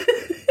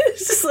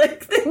 It's just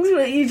like things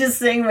that you just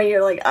sing when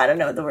you're like, I don't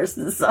know what the words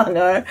of the song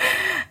are.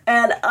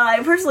 And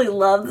I personally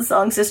love the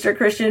song Sister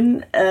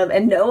Christian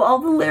and know all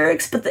the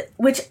lyrics, but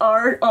which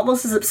are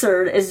almost as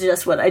absurd as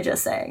just what I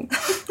just sang.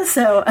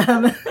 So,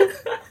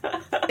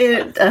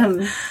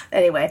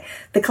 anyway,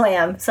 the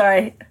clam.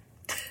 Sorry.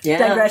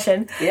 Yeah.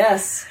 Digression.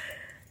 Yes.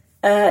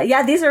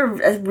 These are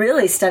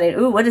really stunning.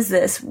 Ooh, what is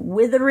this?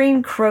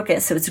 Withering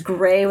Crocus. So it's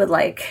gray with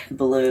like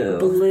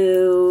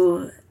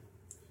blue,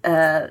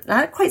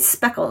 not quite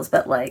speckles,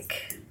 but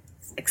like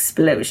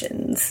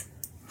explosions.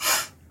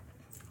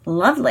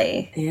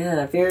 Lovely.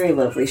 Yeah, very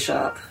lovely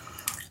shop.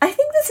 I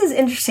think this is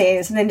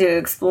interesting, something to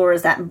explore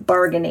is that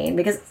bargaining,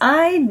 because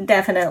I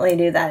definitely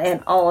do that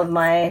in all of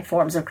my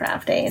forms of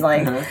crafting.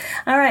 Like,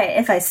 all right,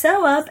 if I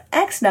sew up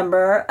X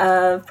number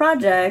of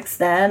projects,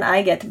 then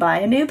I get to buy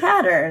a new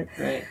pattern.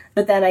 Right.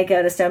 But then I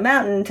go to Stone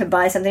Mountain to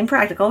buy something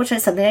practical, which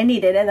is something I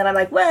needed, and then I'm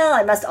like, well,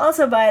 I must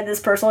also buy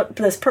this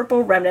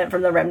purple remnant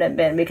from the remnant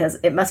bin because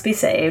it must be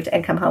saved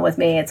and come home with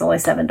me. It's only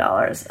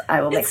 $7.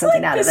 I will make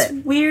something out of it.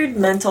 It's weird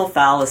mental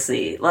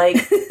fallacy.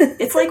 Like,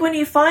 it's like when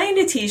you find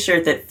a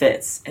T-shirt that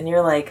fits, and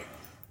you're like,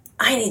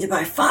 I need to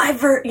buy 5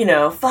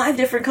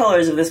 different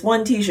colors of this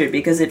one T-shirt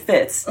because it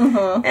fits,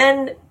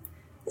 and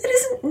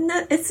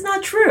it's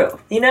not true.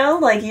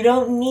 Like, you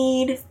don't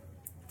need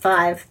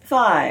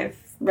 5.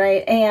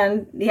 Right,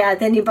 and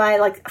then you buy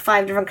like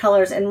 5 different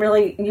colors, and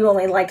really you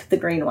only liked the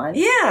green one.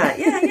 Yeah.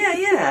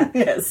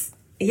 Yes.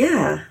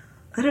 Yeah.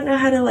 I don't know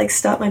how to like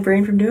stop my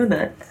brain from doing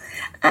that.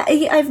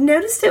 I've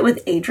noticed it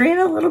with Adrian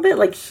a little bit.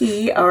 Like,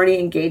 he already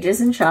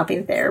engages in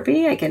shopping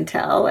therapy. I can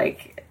tell.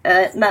 Like,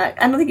 I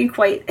don't think he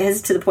quite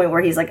is to the point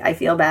where he's like, I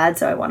feel bad,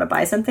 so I want to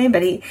buy something.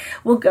 But he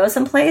will go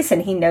someplace,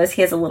 and he knows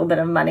he has a little bit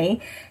of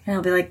money, and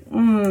he'll be like,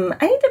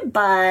 I need to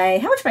buy.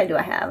 How much money do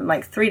I have? I'm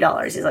like,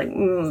 $3. He's like,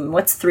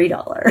 what's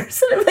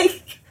 $3? And I'm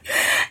like,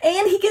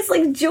 and he gets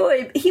like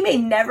joy. He may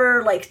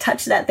never like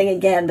touch that thing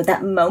again, but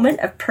that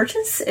moment of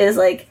purchase is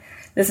like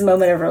this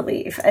moment of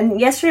relief. And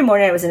yesterday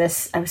morning, I was in a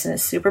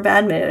super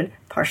bad mood,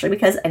 partially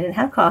because I didn't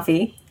have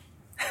coffee.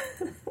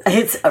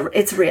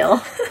 It's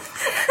real.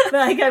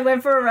 Like, I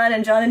went for a run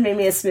and John had made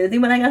me a smoothie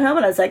when I got home,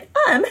 and I was like,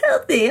 I'm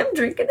healthy. I'm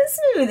drinking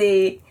a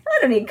smoothie. I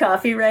don't need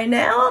coffee right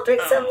now. I'll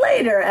drink some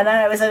later. And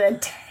I was in a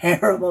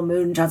terrible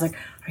mood, and John's like,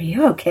 are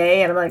you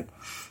okay? And I'm like,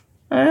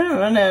 I don't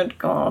want no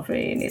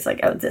coffee. And he's like,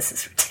 oh, this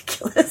is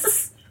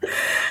ridiculous.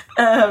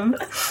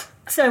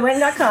 So I went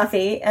and got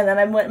coffee, and then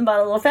I went and bought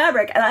a little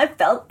fabric, and I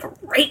felt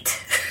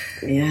great.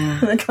 Yeah.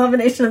 The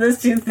combination of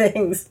those two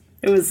things,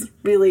 it was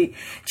really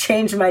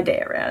changed my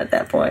day around at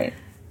that point.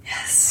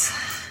 Yes.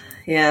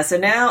 Yeah, so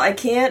now I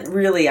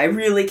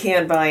really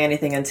can't buy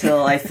anything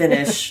until I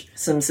finish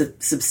some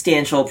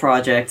substantial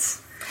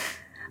projects.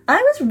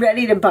 I was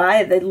ready to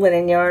buy the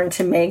linen yarn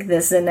to make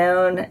this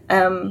Zanone.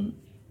 And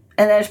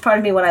there's part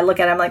of me when I look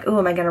at it, I'm like, oh,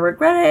 am I going to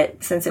regret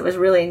it? Since it was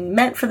really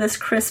meant for this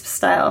crisp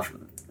style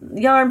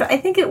yarn. But I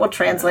think it will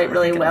translate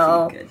really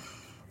well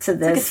to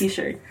this. It's like a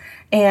t-shirt.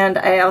 And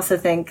I also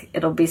think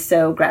it'll be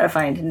so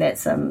gratifying to knit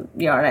some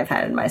yarn I've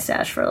had in my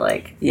stash for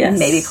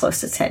maybe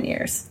close to 10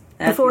 years.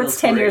 Before it's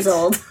 10 years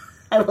old,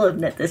 I will have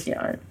knit this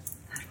yarn.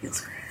 That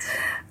feels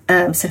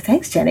great. So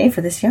thanks, Jenny,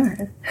 for this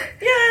yarn.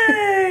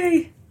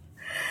 Yay!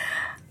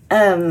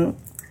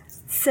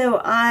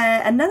 So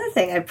another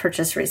thing I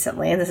purchased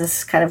recently, and this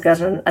is kind of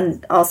goes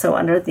also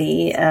under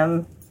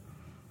the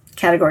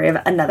category of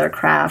another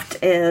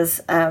craft,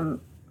 is a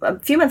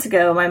few months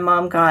ago, my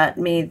mom got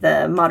me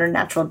the Modern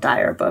Natural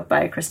Dyer book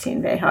by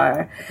Christine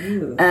Behar,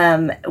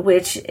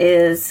 which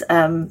is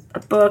a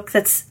book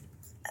that's,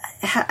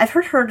 I've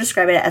heard her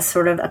describe it as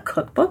sort of a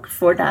cookbook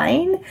for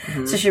dyeing.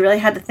 Mm-hmm. So she really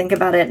had to think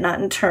about it not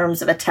in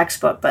terms of a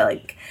textbook, but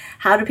like,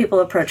 how do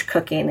people approach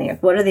cooking?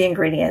 Like, what are the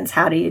ingredients?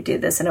 How do you do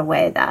this in a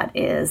way that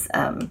is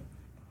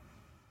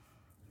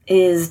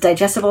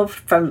digestible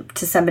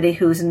to somebody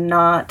who's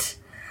not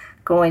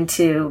going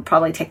to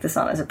probably take this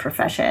on as a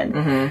profession.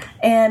 Mm-hmm.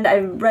 And I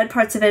read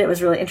parts of it. It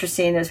was really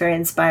interesting. It was very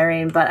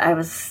inspiring, but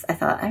I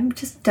thought, I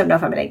just don't know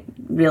if I'm going to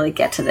really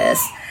get to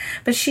this.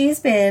 But she's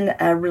been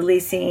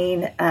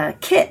releasing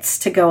kits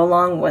to go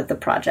along with the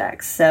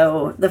projects.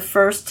 So the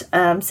first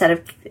set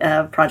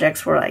of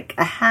projects were like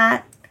a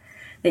hat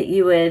that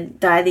you would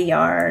dye the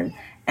yarn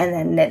and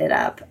then knit it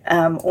up,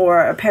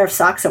 or a pair of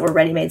socks that were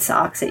ready-made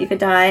socks that you could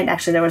dye. And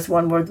actually there was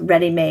one with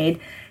ready-made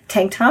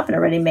tank top and a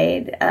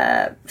ready-made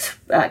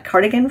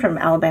cardigan from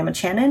Alabama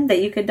Shannon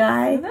that you could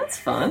dye. Oh, that's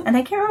fun. And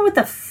I can't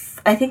remember what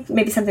I think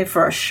maybe something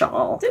for a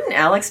shawl. Didn't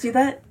Alex do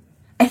that?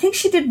 I think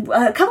she did.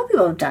 A couple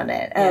people have done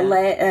it.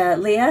 Yeah.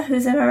 Leah,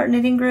 who's in our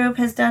knitting group,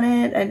 has done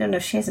it. I don't know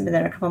if she hasn't been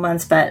there in a couple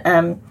months, but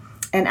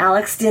and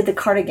Alex did the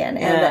cardigan.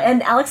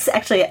 And Alex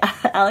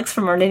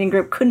from our knitting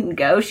group couldn't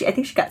go. I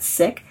think she got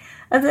sick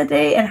of the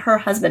day, and her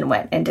husband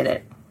went and did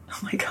it. Oh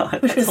my god,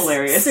 that's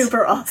hilarious.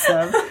 Super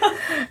awesome.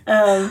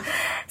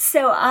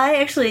 So I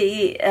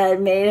actually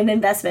made an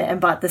investment and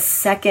bought the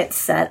second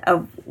set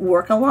of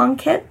work-along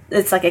kit.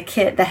 It's like a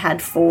kit that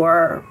had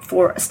four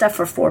stuff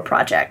for 4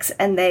 projects,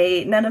 and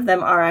none of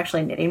them are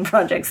actually knitting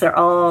projects. They're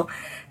all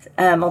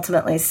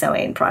ultimately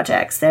sewing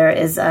projects. There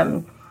is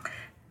an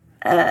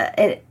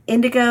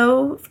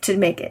indigo to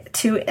make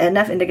it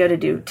enough indigo to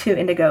do 2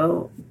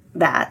 indigo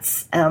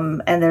bats,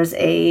 and there's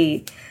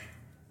a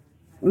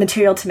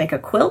material to make a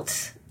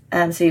quilt.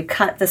 So you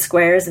cut the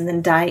squares and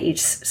then dye each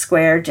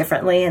square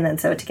differently and then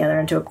sew it together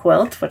into a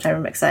quilt, which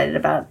I'm excited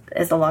about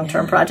as a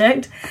long-term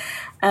project.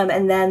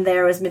 And then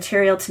there was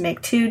material to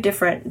make 2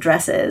 different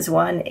dresses.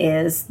 One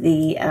is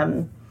the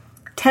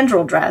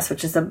tendril dress,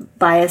 which is a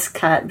bias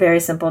cut, very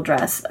simple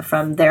dress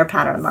from their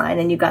pattern line,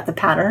 and you got the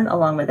pattern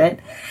along with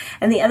it.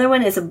 And the other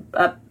one is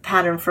a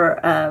pattern for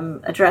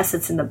a dress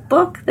that's in the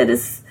book that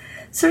is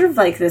sort of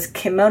like this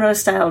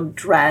kimono-style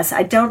dress.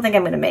 I don't think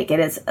I'm going to make it.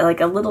 It's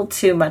like a little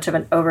too much of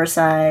an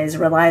oversize,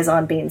 relies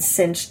on being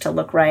cinched to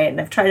look right,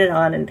 and I've tried it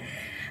on, and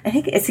I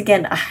think it's,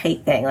 again, a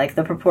height thing. Like,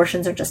 the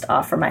proportions are just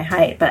off for my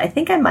height, but I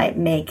think I might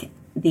make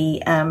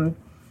the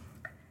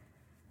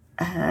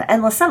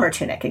Endless Summer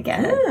tunic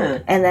again,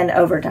 and then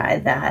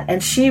over-dye that.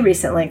 And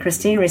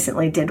Christine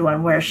recently did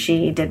one where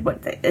she did what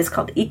is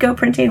called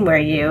eco-printing, where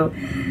you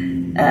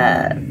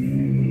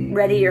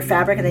ready your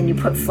fabric and then you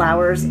put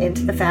flowers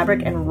into the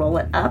fabric and roll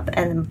it up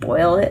and then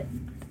boil it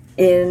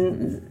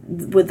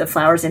in with the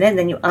flowers in it, and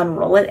then you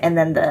unroll it, and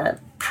then the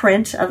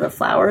print of the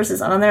flowers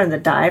is on there and the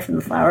dye from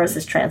the flowers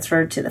is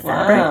transferred to the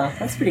fabric. Wow,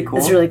 that's pretty cool.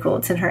 It's really cool.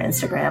 It's in her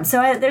Instagram.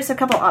 So there's a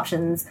couple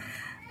options.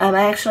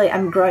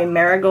 I'm growing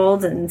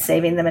marigolds and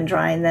saving them and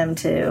drying them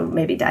to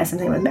maybe dye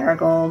something with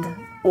marigold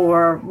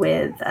or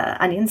with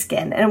onion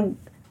skin. And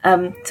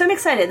so I'm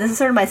excited. This is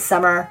sort of my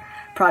summer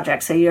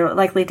project, so you're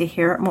likely to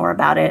hear more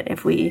about it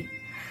if we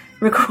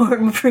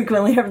record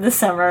frequently over the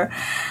summer.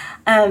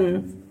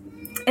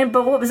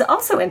 But what was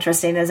also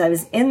interesting is I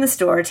was in the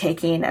store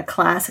taking a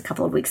class a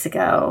couple of weeks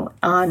ago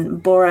on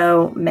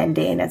Boro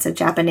mending. It's a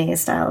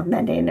Japanese style of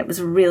mending. It was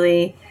a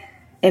really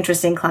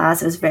interesting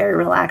class. It was very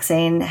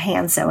relaxing,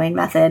 hand sewing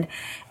method.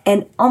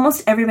 And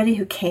almost everybody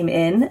who came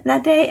in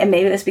that day, and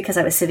maybe it was because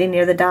I was sitting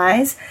near the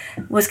dyes,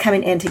 was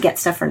coming in to get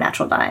stuff for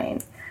natural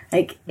dyeing.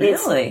 Like,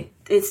 really?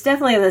 It's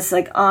definitely this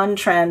like on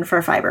trend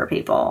for fiber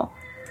people.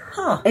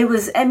 Huh. It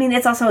was, I mean,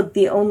 it's also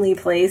the only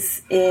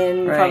place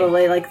in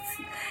probably, like,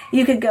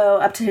 you could go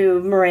up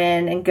to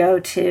Marin and go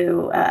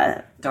to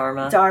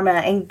Dharma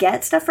and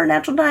get stuff for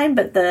natural dyeing,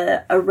 but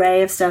the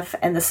array of stuff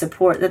and the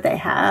support that they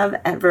have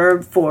at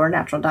Verb for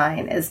natural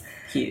dyeing is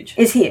huge.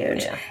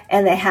 Yeah.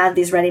 And they have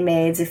these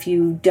ready-mades. If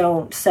you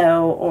don't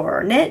sew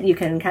or knit, you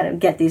can kind of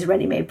get these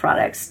ready-made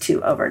products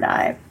to over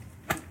dye.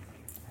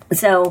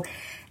 So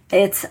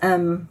it's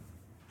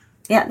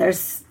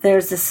there's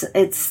this,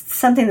 it's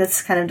something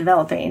that's kind of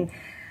developing.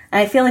 And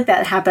I feel like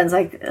that happens,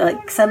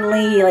 like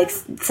suddenly, like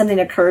something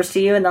occurs to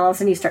you, and then all of a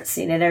sudden you start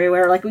seeing it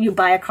everywhere. Like when you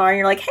buy a car, and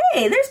you're like,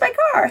 "Hey, there's my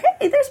car!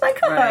 Hey, there's my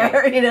car!"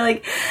 Right. You know,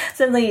 like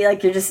suddenly,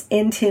 like you're just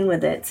in tune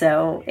with it,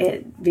 so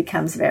it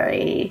becomes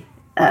very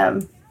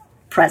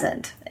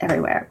present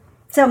everywhere.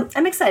 So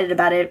I'm excited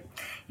about it.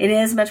 It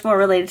is much more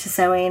related to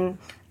sewing,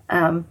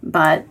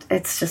 but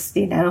it's just,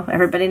 you know,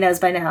 everybody knows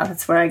by now.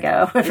 That's where I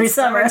go every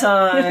summer.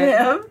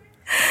 Summertime.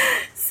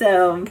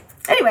 So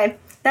anyway.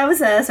 That was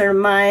sort of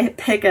my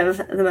pick of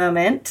the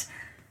moment.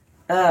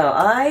 Oh,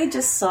 I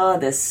just saw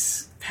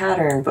this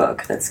pattern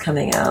book that's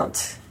coming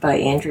out by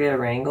Andrea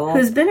Rangel.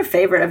 Who's been a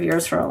favorite of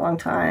yours for a long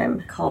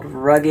time. Called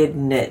Rugged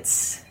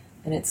Knits.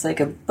 And it's like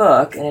a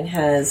book, and it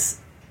has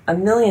a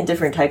million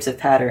different types of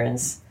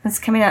patterns. It's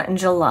coming out in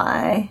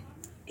July.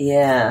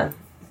 Yeah.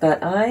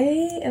 But I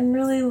am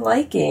really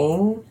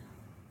liking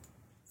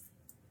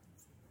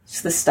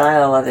just the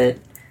style of it.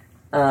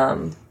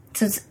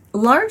 So it's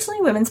largely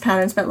women's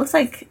patterns, but it looks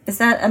like, is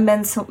that a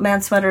man's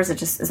sweater, or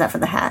is that for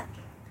the hat?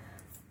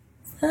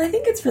 I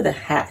think it's for the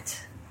hat.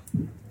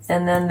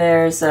 And then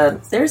there's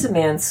a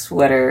man's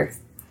sweater.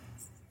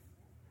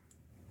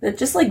 They're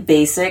just like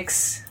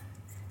basics.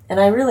 And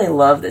I really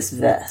love this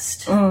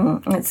vest.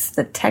 It's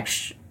the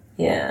texture.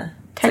 Yeah.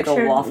 It's like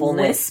a waffle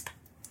wisp.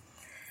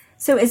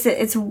 So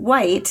it's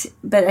white,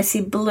 but I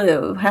see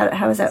blue.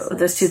 How is that,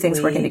 those two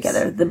things working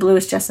together? The blue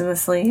is just in the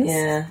sleeves?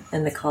 Yeah,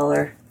 and the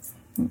collar.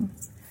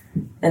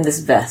 And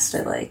this vest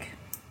I like.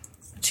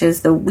 Which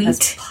is the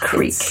Wheat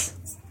Creek.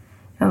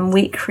 And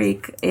Wheat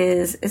Creek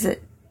is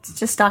it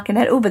just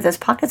stockinette? Oh, but those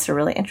pockets are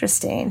really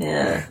interesting.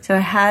 Yeah. So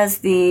it has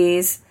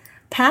these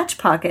patch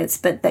pockets,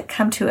 but that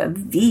come to a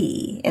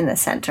V in the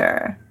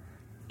center.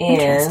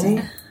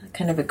 And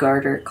kind of a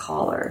garter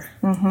collar.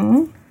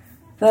 Mm-hmm.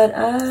 But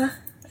I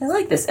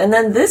like this. And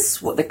then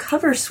the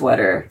cover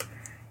sweater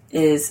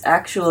is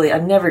actually,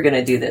 I'm never going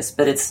to do this,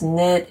 but it's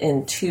knit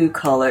in two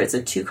color. It's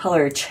a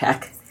 2-color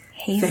check.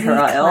 Hazy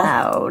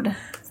cloud.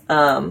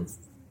 I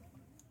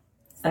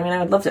mean, I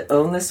would love to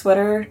own this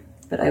sweater,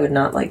 but I would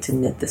not like to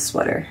knit this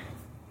sweater.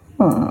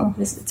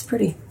 It's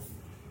pretty.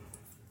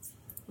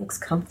 Looks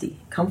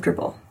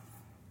comfortable.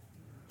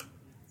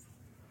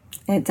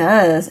 It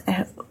does.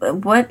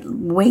 What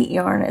weight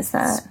yarn is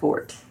that?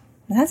 Sport.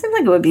 That seems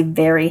like it would be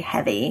very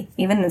heavy,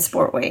 even in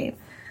sport weight,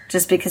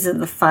 just because of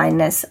the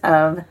fineness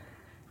of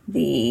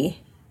the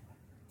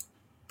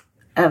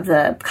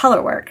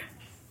color work.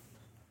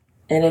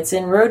 And it's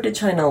in Road to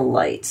China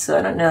Light, so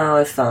I don't know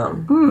if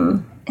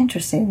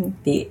interesting.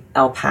 The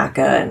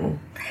alpaca and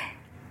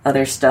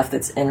other stuff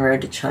that's in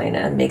Road to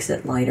China makes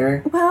it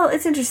lighter. Well,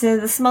 it's interesting.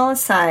 The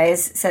smallest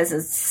size says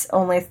it's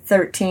only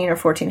 1,300 or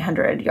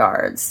 1,400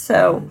 yards.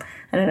 So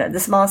I don't know.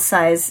 The smallest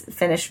size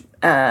finish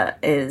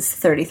is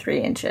 33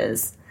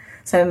 inches.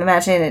 So I'm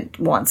imagining it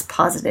wants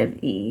positive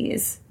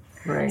ease.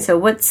 Right. So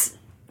what's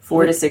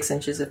 4 to 6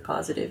 inches of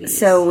positive ease.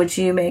 So would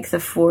you make the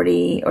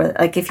 40, or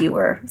like if you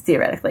were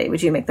theoretically,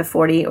 would you make the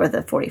 40 or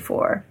the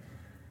 44?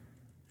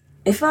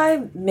 If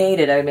I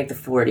made it, I would make the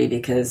 40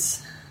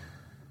 because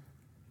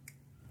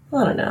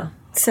I don't know.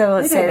 So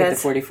let's say I'd make the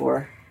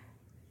 44.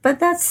 But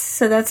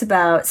that's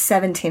about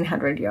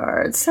 1,700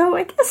 yards. So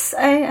I guess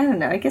I don't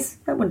know. I guess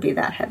that wouldn't be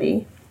that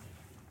heavy.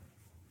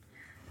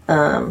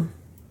 And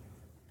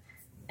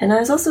I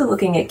was also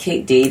looking at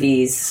Kate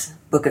Davies'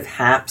 Book of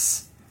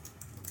Haps.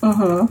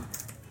 Mm-hmm.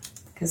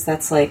 Because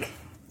that's like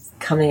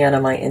coming out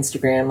of my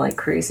Instagram like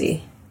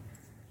crazy.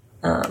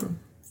 Oh,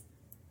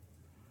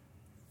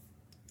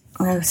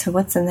 so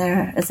what's in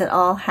there? Is it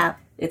all hap?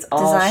 It's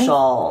all design?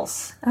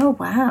 shawls. Oh,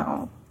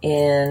 wow.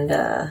 And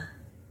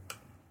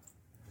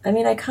I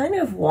mean, I kind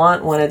of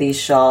want one of these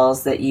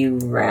shawls that you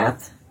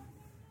wrap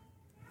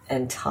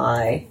and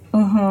tie,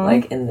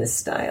 like in this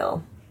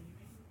style.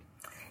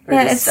 Or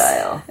this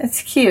style.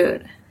 It's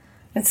cute.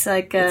 It's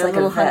like a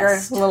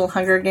little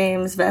Hunger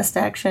Games vest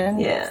action.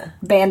 Yeah.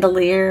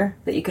 Bandolier.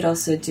 But you could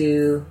also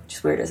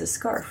just wear it as a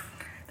scarf.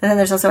 But then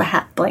there's also a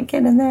hat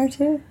blanket in there,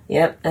 too.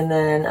 Yep. And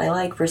then I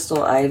like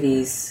Bristol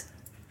Ivy's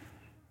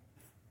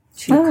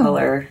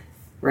 2-color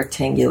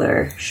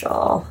rectangular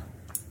shawl.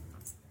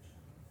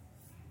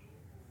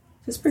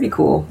 It's pretty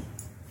cool.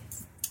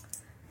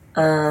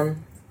 But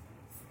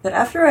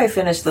after I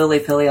finish Lily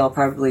Pilly, I'll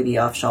probably be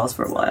off shawls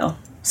for a while.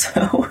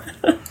 So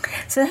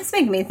that's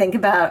making me think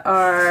about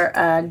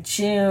our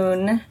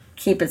June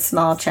Keep It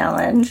Small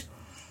challenge.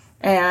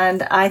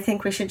 And I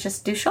think we should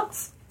just do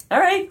shawls. All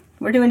right.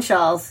 We're doing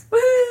shawls.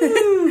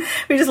 Woo!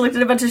 We just looked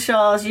at a bunch of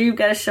shawls. You've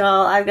got a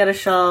shawl. I've got a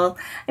shawl.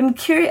 I'm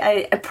curious.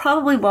 I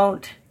probably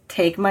won't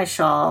take my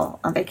shawl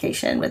on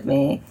vacation with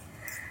me.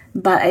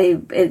 But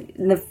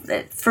in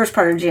the first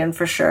part of June,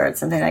 for sure, it's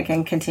something I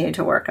can continue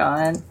to work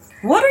on.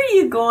 What are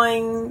you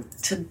going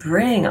to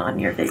bring on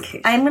your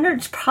vacation? I'm going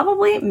to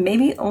probably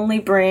maybe only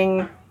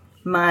bring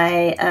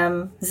my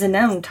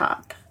Zenome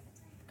top.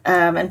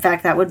 In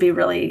fact, that would be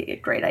really a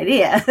great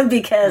idea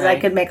because I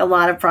could make a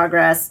lot of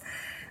progress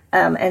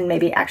and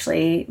maybe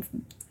actually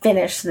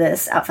finish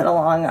this outfit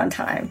along on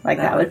time. Like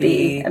that would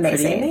be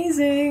amazing. Pretty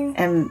amazing.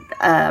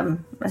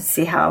 And let's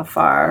see how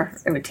far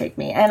it would take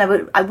me.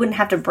 And I wouldn't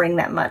have to bring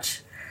that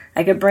much.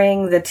 I could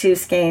bring the 2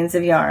 skeins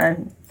of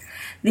yarn.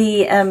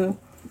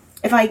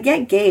 If I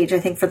get gauge, I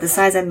think for the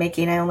size I'm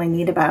making, I only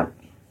need about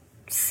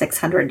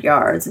 600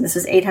 yards. And this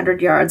is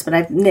 800 yards, but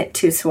I've knit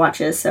 2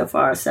 swatches so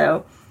far.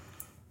 So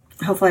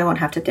hopefully I won't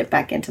have to dip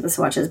back into the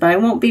swatches. But I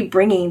won't be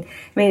bringing,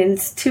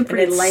 it's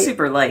pretty light.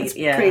 Super light, it's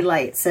pretty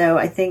light. So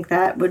I think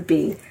that would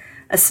be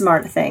a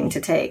smart thing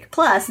to take.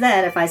 Plus,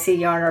 then, if I see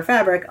yarn or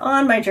fabric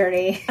on my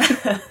journey,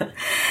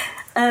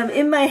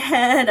 in my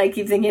head, I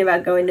keep thinking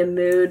about going to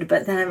Mood,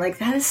 but then I'm like,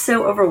 that is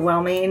so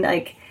overwhelming.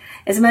 Like,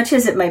 as much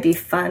as it might be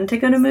fun to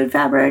go to Mood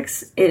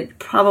Fabrics, it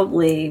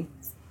probably,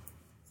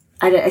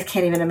 I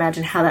can't even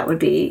imagine how that would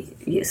be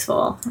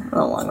useful in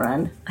the long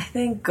run. I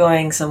think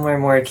going somewhere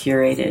more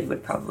curated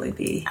would probably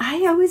be.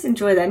 I always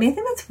enjoy that. I think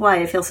that's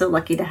why I feel so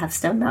lucky to have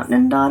Stone Mountain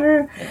and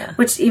Daughter,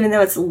 which even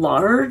though it's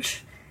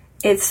large,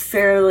 it's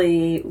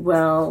fairly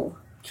well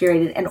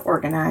curated and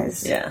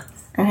organized. Yeah.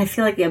 And I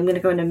feel like I'm going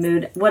to go into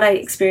Mood. What I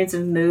experience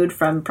in Mood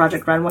from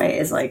Project Runway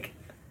is like,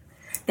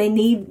 they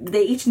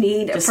each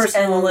need just a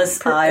personal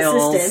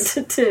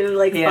assistant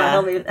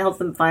to help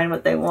them find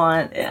what they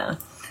want. Yeah.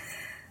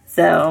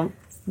 So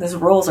those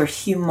rolls are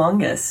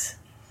humongous.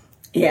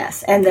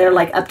 Yes, and they're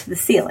like up to the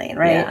ceiling,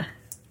 right?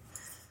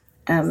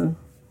 Yeah.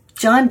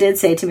 John did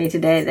say to me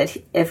today that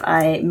if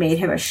I made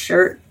him a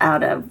shirt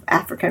out of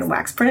African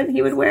wax print,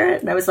 he would wear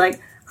it. And I was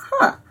like,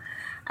 huh.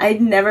 I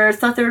never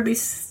thought there would be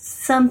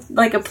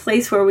a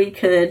place where we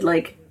could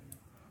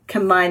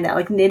combine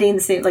that, knitting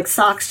the same,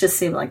 socks just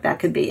seemed like that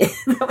could be it.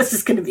 That was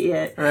just going to be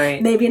it.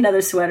 Right. Maybe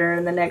another sweater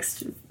in the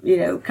next,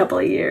 couple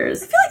of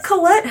years. I feel like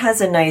Colette has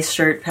a nice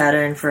shirt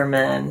pattern for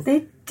men.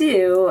 They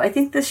do. I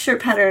think the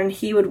shirt pattern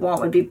he would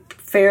want would be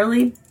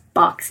fairly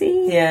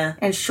boxy. Yeah.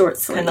 And short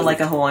sleeve. Kind of like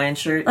a Hawaiian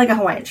shirt. Like a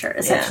Hawaiian shirt,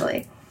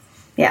 essentially.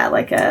 Yeah,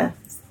 what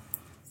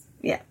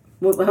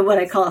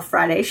I call a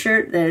Friday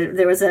shirt.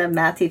 There was a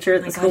math teacher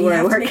at the school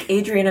where I work. Make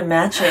Adrian a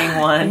matching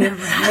one.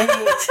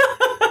 Right.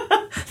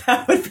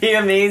 That would be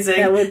amazing.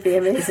 That would be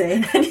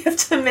amazing. And you have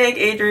to make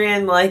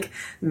Adrian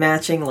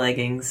matching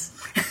leggings.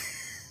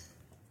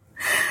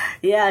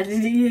 Yeah,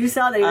 you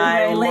saw that he was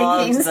wearing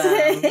leggings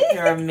today.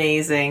 They're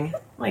amazing.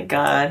 My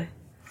God.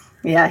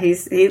 Yeah,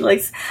 he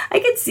likes. I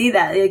could see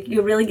that.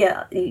 You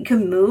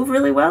can move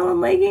really well in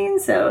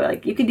leggings. So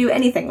you can do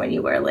anything when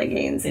you wear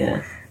leggings.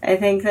 Yeah. I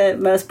think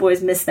that most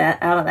boys miss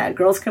out on that.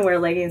 Girls can wear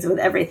leggings with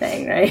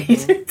everything, right?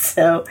 Mm-hmm.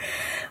 So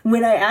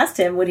when I asked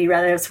him, would he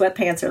rather have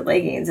sweatpants or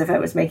leggings if I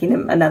was making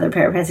him another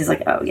pair of pants, he's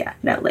like, oh yeah,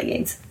 no,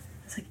 leggings. I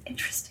was like,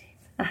 interesting.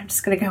 I'm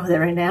just going to go with it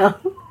right now.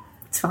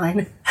 It's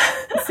fine.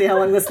 We'll see how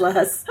long this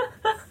lasts.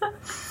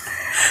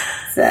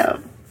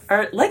 So.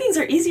 Leggings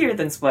are easier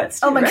than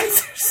sweats, too, oh my right? God,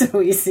 they're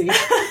so easy.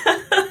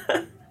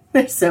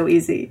 They're so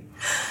ezy.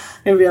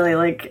 They're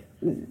really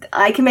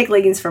I can make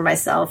leggings for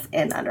myself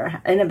in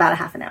about a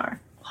half an hour.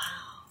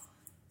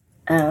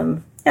 Wow.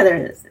 And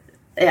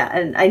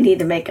I need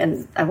to make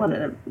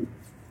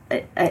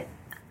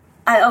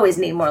I always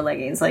need more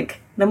leggings. The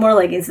more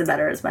leggings, the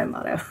better is my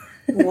motto.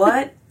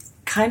 What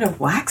kind of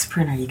wax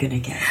print are you going to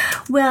get?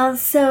 Well,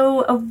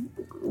 so a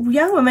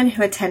young woman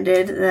who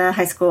attended the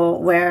high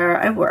school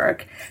where I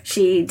work,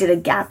 she did a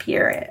gap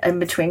year in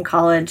between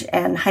college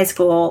and high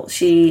school.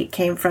 She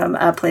came from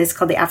a place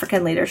called the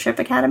African Leadership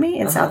Academy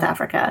in South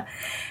Africa.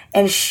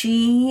 And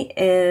she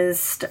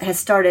has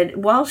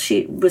started, while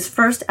she was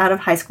first out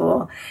of high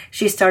school,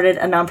 she started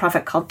a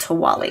nonprofit called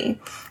Tawali.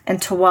 And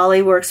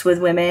Tawali works with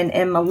women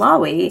in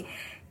Malawi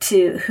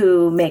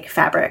who make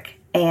fabric.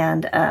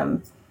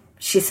 And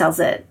she sells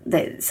it.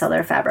 They sell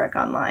their fabric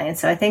online.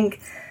 So I think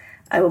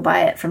I will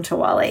buy it from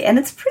Tawali. And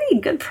it's a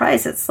pretty good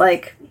price. It's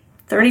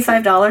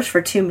 $35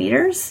 for 2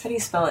 meters. How do you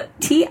spell it?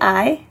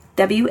 Tiwale.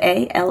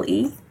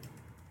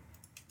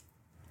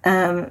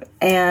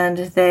 And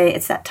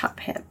it's that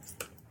top hip.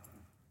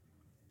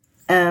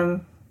 I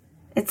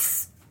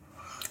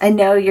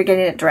know you're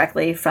getting it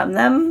directly from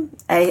them.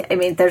 I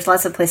mean, there's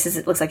lots of places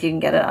it looks like you can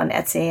get it on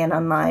Etsy and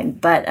online,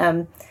 but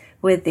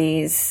with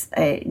these,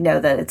 I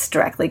know that it's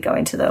directly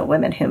going to the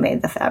women who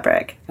made the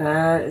fabric.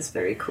 That is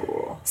very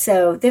cool.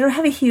 So they don't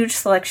have a huge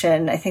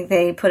selection. I think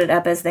they put it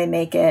up as they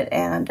make it,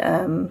 and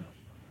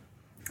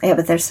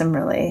but there's some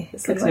really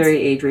this looks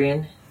very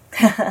Adrian.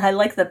 I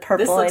like the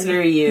purple. This looks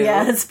very you.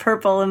 Yeah, it's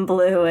purple and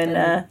blue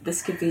and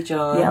this could be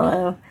John.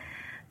 Yellow.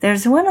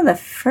 There's one on the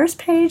first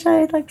page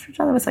I liked for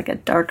John that was a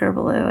darker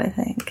blue, I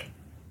think.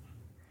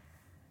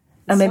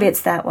 Maybe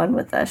it's that one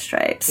with the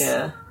stripes.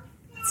 Yeah,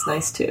 it's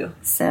nice too.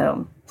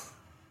 So,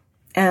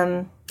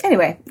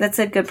 Anyway, that's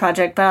a good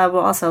project, but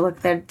we'll also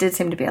look. There did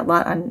seem to be a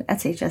lot on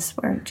Etsy just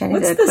where Jenny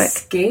What's did the quick.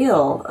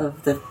 scale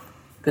of the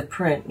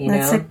print?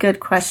 That's a good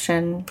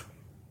question.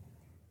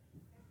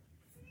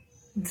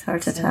 It's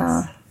hard to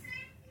tell.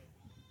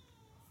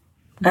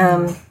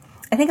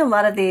 I think a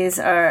lot of these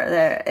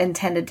they're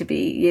intended to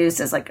be used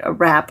as like a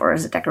wrap or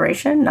as a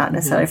decoration, not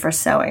necessarily for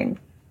sewing.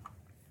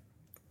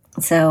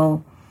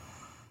 So,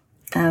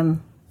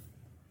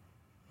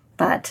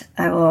 but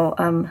I will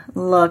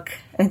look.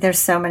 I think there's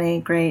so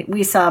many great.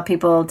 We saw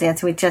people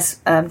dancing. We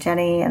just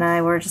Jenny and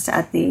I were just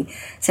at the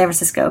San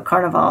Francisco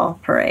Carnival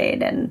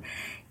parade, and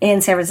in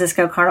San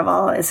Francisco,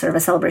 Carnival is sort of a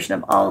celebration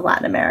of all of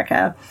Latin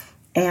America,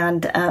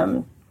 and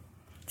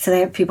so they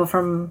have people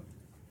from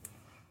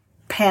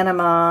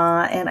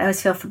Panama, and I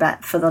always feel for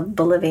the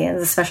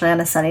Bolivians, especially on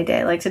a sunny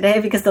day like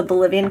today, because the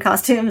Bolivian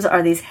costumes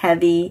are these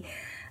heavy,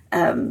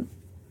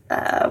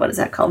 what is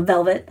that called?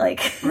 Velvet,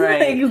 like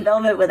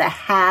velvet with a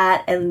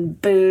hat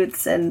and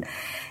boots, and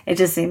it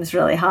just seems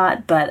really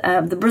hot. But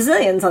the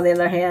Brazilians, on the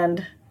other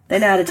hand, they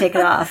know how to take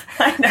it off.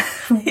 I know.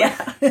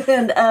 Yeah.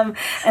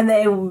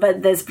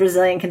 But this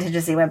Brazilian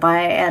contingency went by,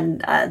 and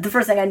the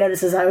first thing I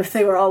noticed is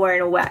they were all wearing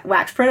a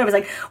wax print. I was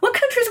like, what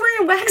country's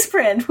wearing wax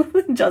print?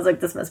 John's like,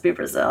 this must be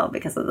Brazil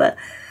because of the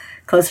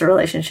closer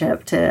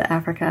relationship to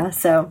Africa.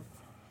 So,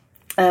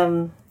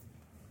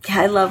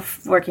 I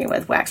love working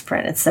with wax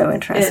print. It's so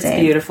interesting.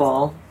 It's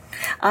beautiful.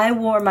 I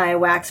wore my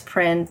wax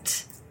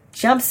print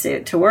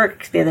jumpsuit to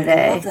work the other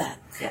day. I love that.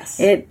 Yes.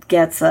 It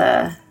gets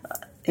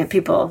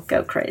people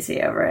go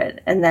crazy over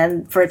it. And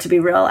then for it to be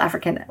real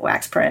African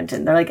wax print,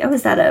 and they're like, oh,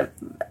 is that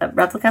a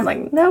replica? I'm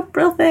like, nope,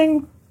 real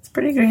thing. It's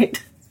pretty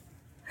great.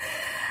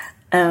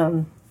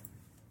 But,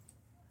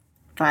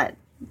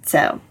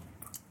 so,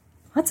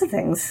 lots of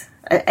things.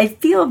 I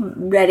feel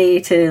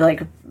ready to,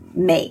 like,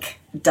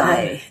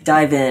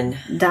 dive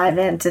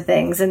into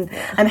things. And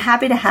I'm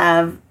happy to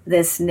have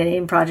this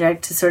knitting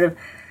project to sort of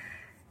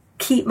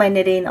keep my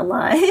knitting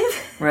alive.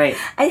 Right.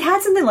 I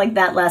had something like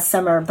that last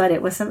summer, but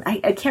it was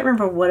I can't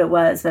remember what it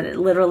was, but it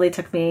literally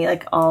took me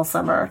like all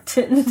summer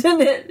to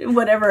knit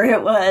whatever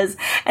it was,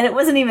 and it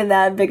wasn't even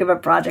that big of a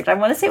project. I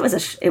want to say it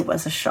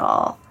was a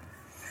shawl.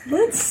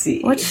 Let's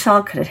see. What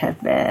shawl could it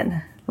have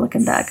been?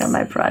 Looking back on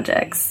my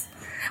projects.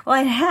 Well,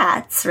 I had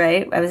hats,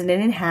 right? I was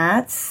knitting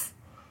hats,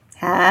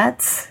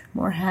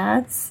 more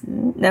hats.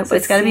 Nope,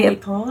 it's got to be a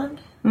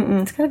pond.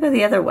 It's got to go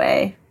the other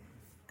way.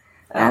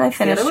 That I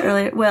finished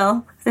earlier.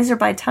 Well, these are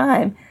by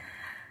time.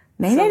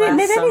 Maybe I didn't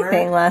knit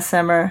anything last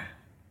summer.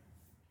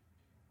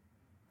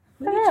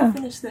 When did you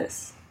finish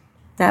this?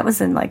 That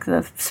was in like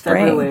the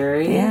spring.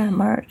 February. Yeah,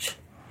 March.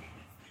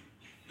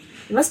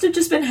 It must have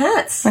just been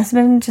hats. Must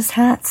have been just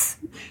hats.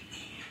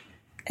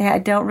 Yeah, I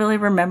don't really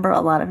remember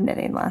a lot of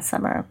knitting last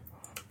summer.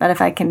 But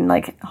if I can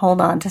like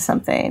hold on to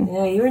something.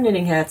 Yeah, you were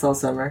knitting hats all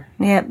summer.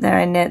 Yep, there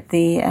I knit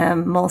the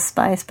Mole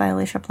Spice by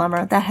Alicia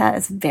Plummer. That hat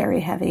is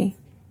very heavy.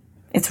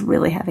 It's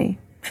really heavy.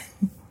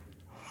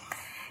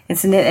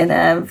 It's knit in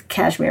a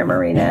cashmere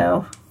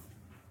merino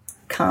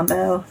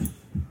combo.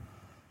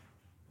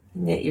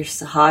 Knit your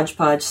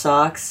hodgepodge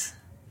socks.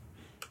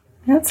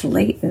 That's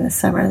late in the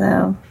summer,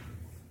 though.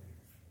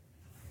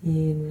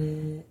 You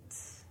knit...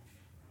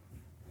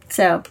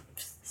 So...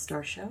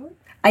 Star Shower?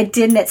 I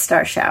did knit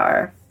Star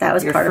Shower. That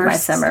was part of my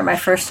summer. My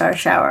first Star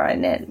Shower I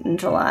knit in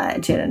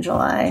June and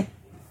July.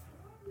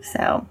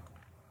 So...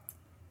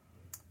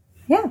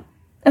 Yeah.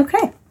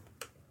 Okay.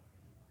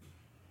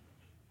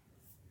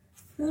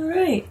 All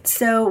right.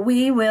 So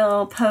we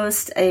will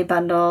post a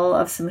bundle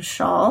of some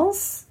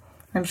shawls.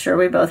 I'm sure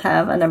we both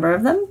have a number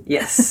of them.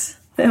 Yes.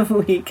 That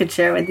we could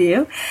share with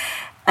you.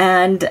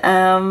 And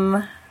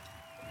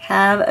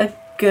have a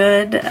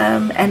good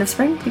end of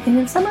spring,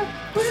 beginning of summer.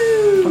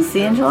 Woo! We'll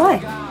see you in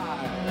July.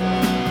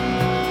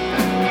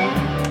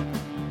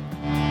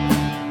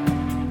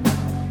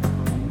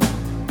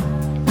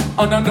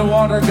 An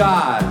underwater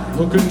god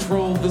who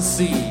controlled the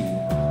sea.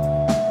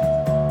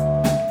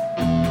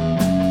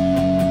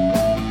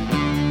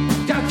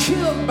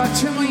 Killed by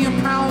 2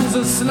 million pounds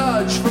of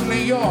sludge from New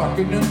York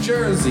and New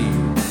Jersey.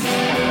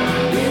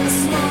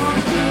 This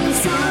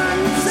monkey's on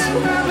to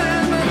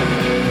heaven.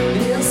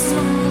 This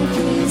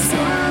monkey's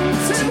on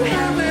to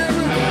heaven.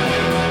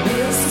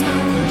 This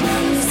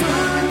monkey's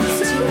on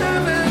to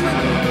heaven.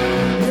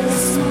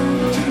 This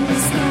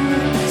monkey's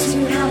on to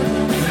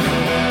heaven.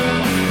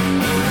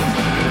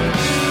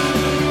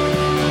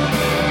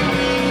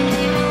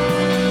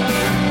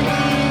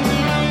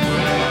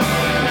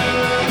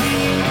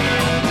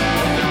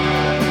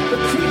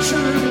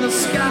 In the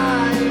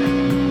sky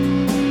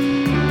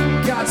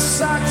got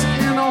sucked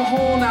in a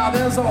hole. Now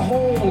there's a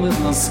hole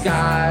in the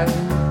sky,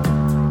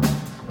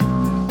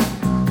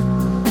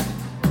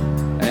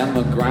 and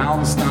the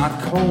ground's not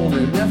cold.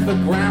 And if the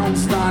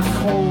ground's not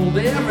cold,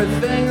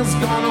 everything's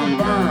gonna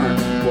burn.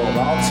 Well,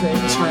 I'll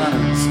take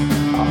turns.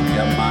 I'll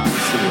get mine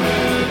too.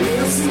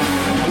 This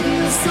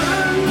monkey's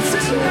on to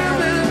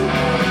heaven.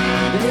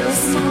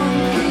 This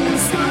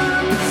monkey's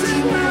on to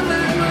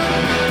heaven.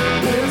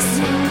 This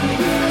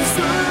monkey's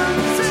on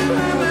to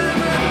heaven.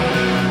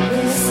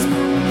 This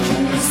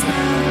monkey's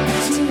on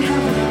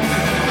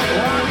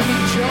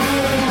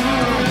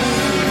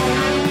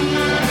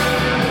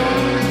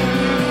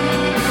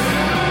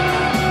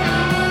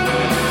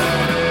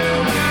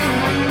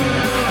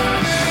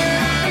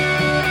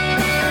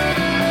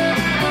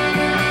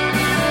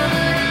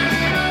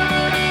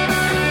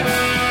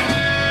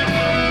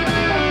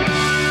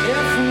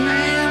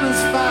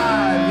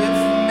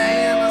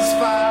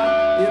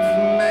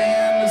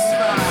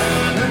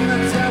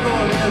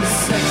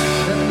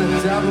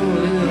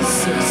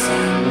six.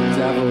 The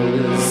devil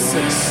is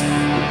six.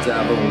 The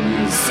devil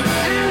is.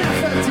 And if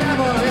the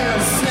devil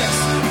is six.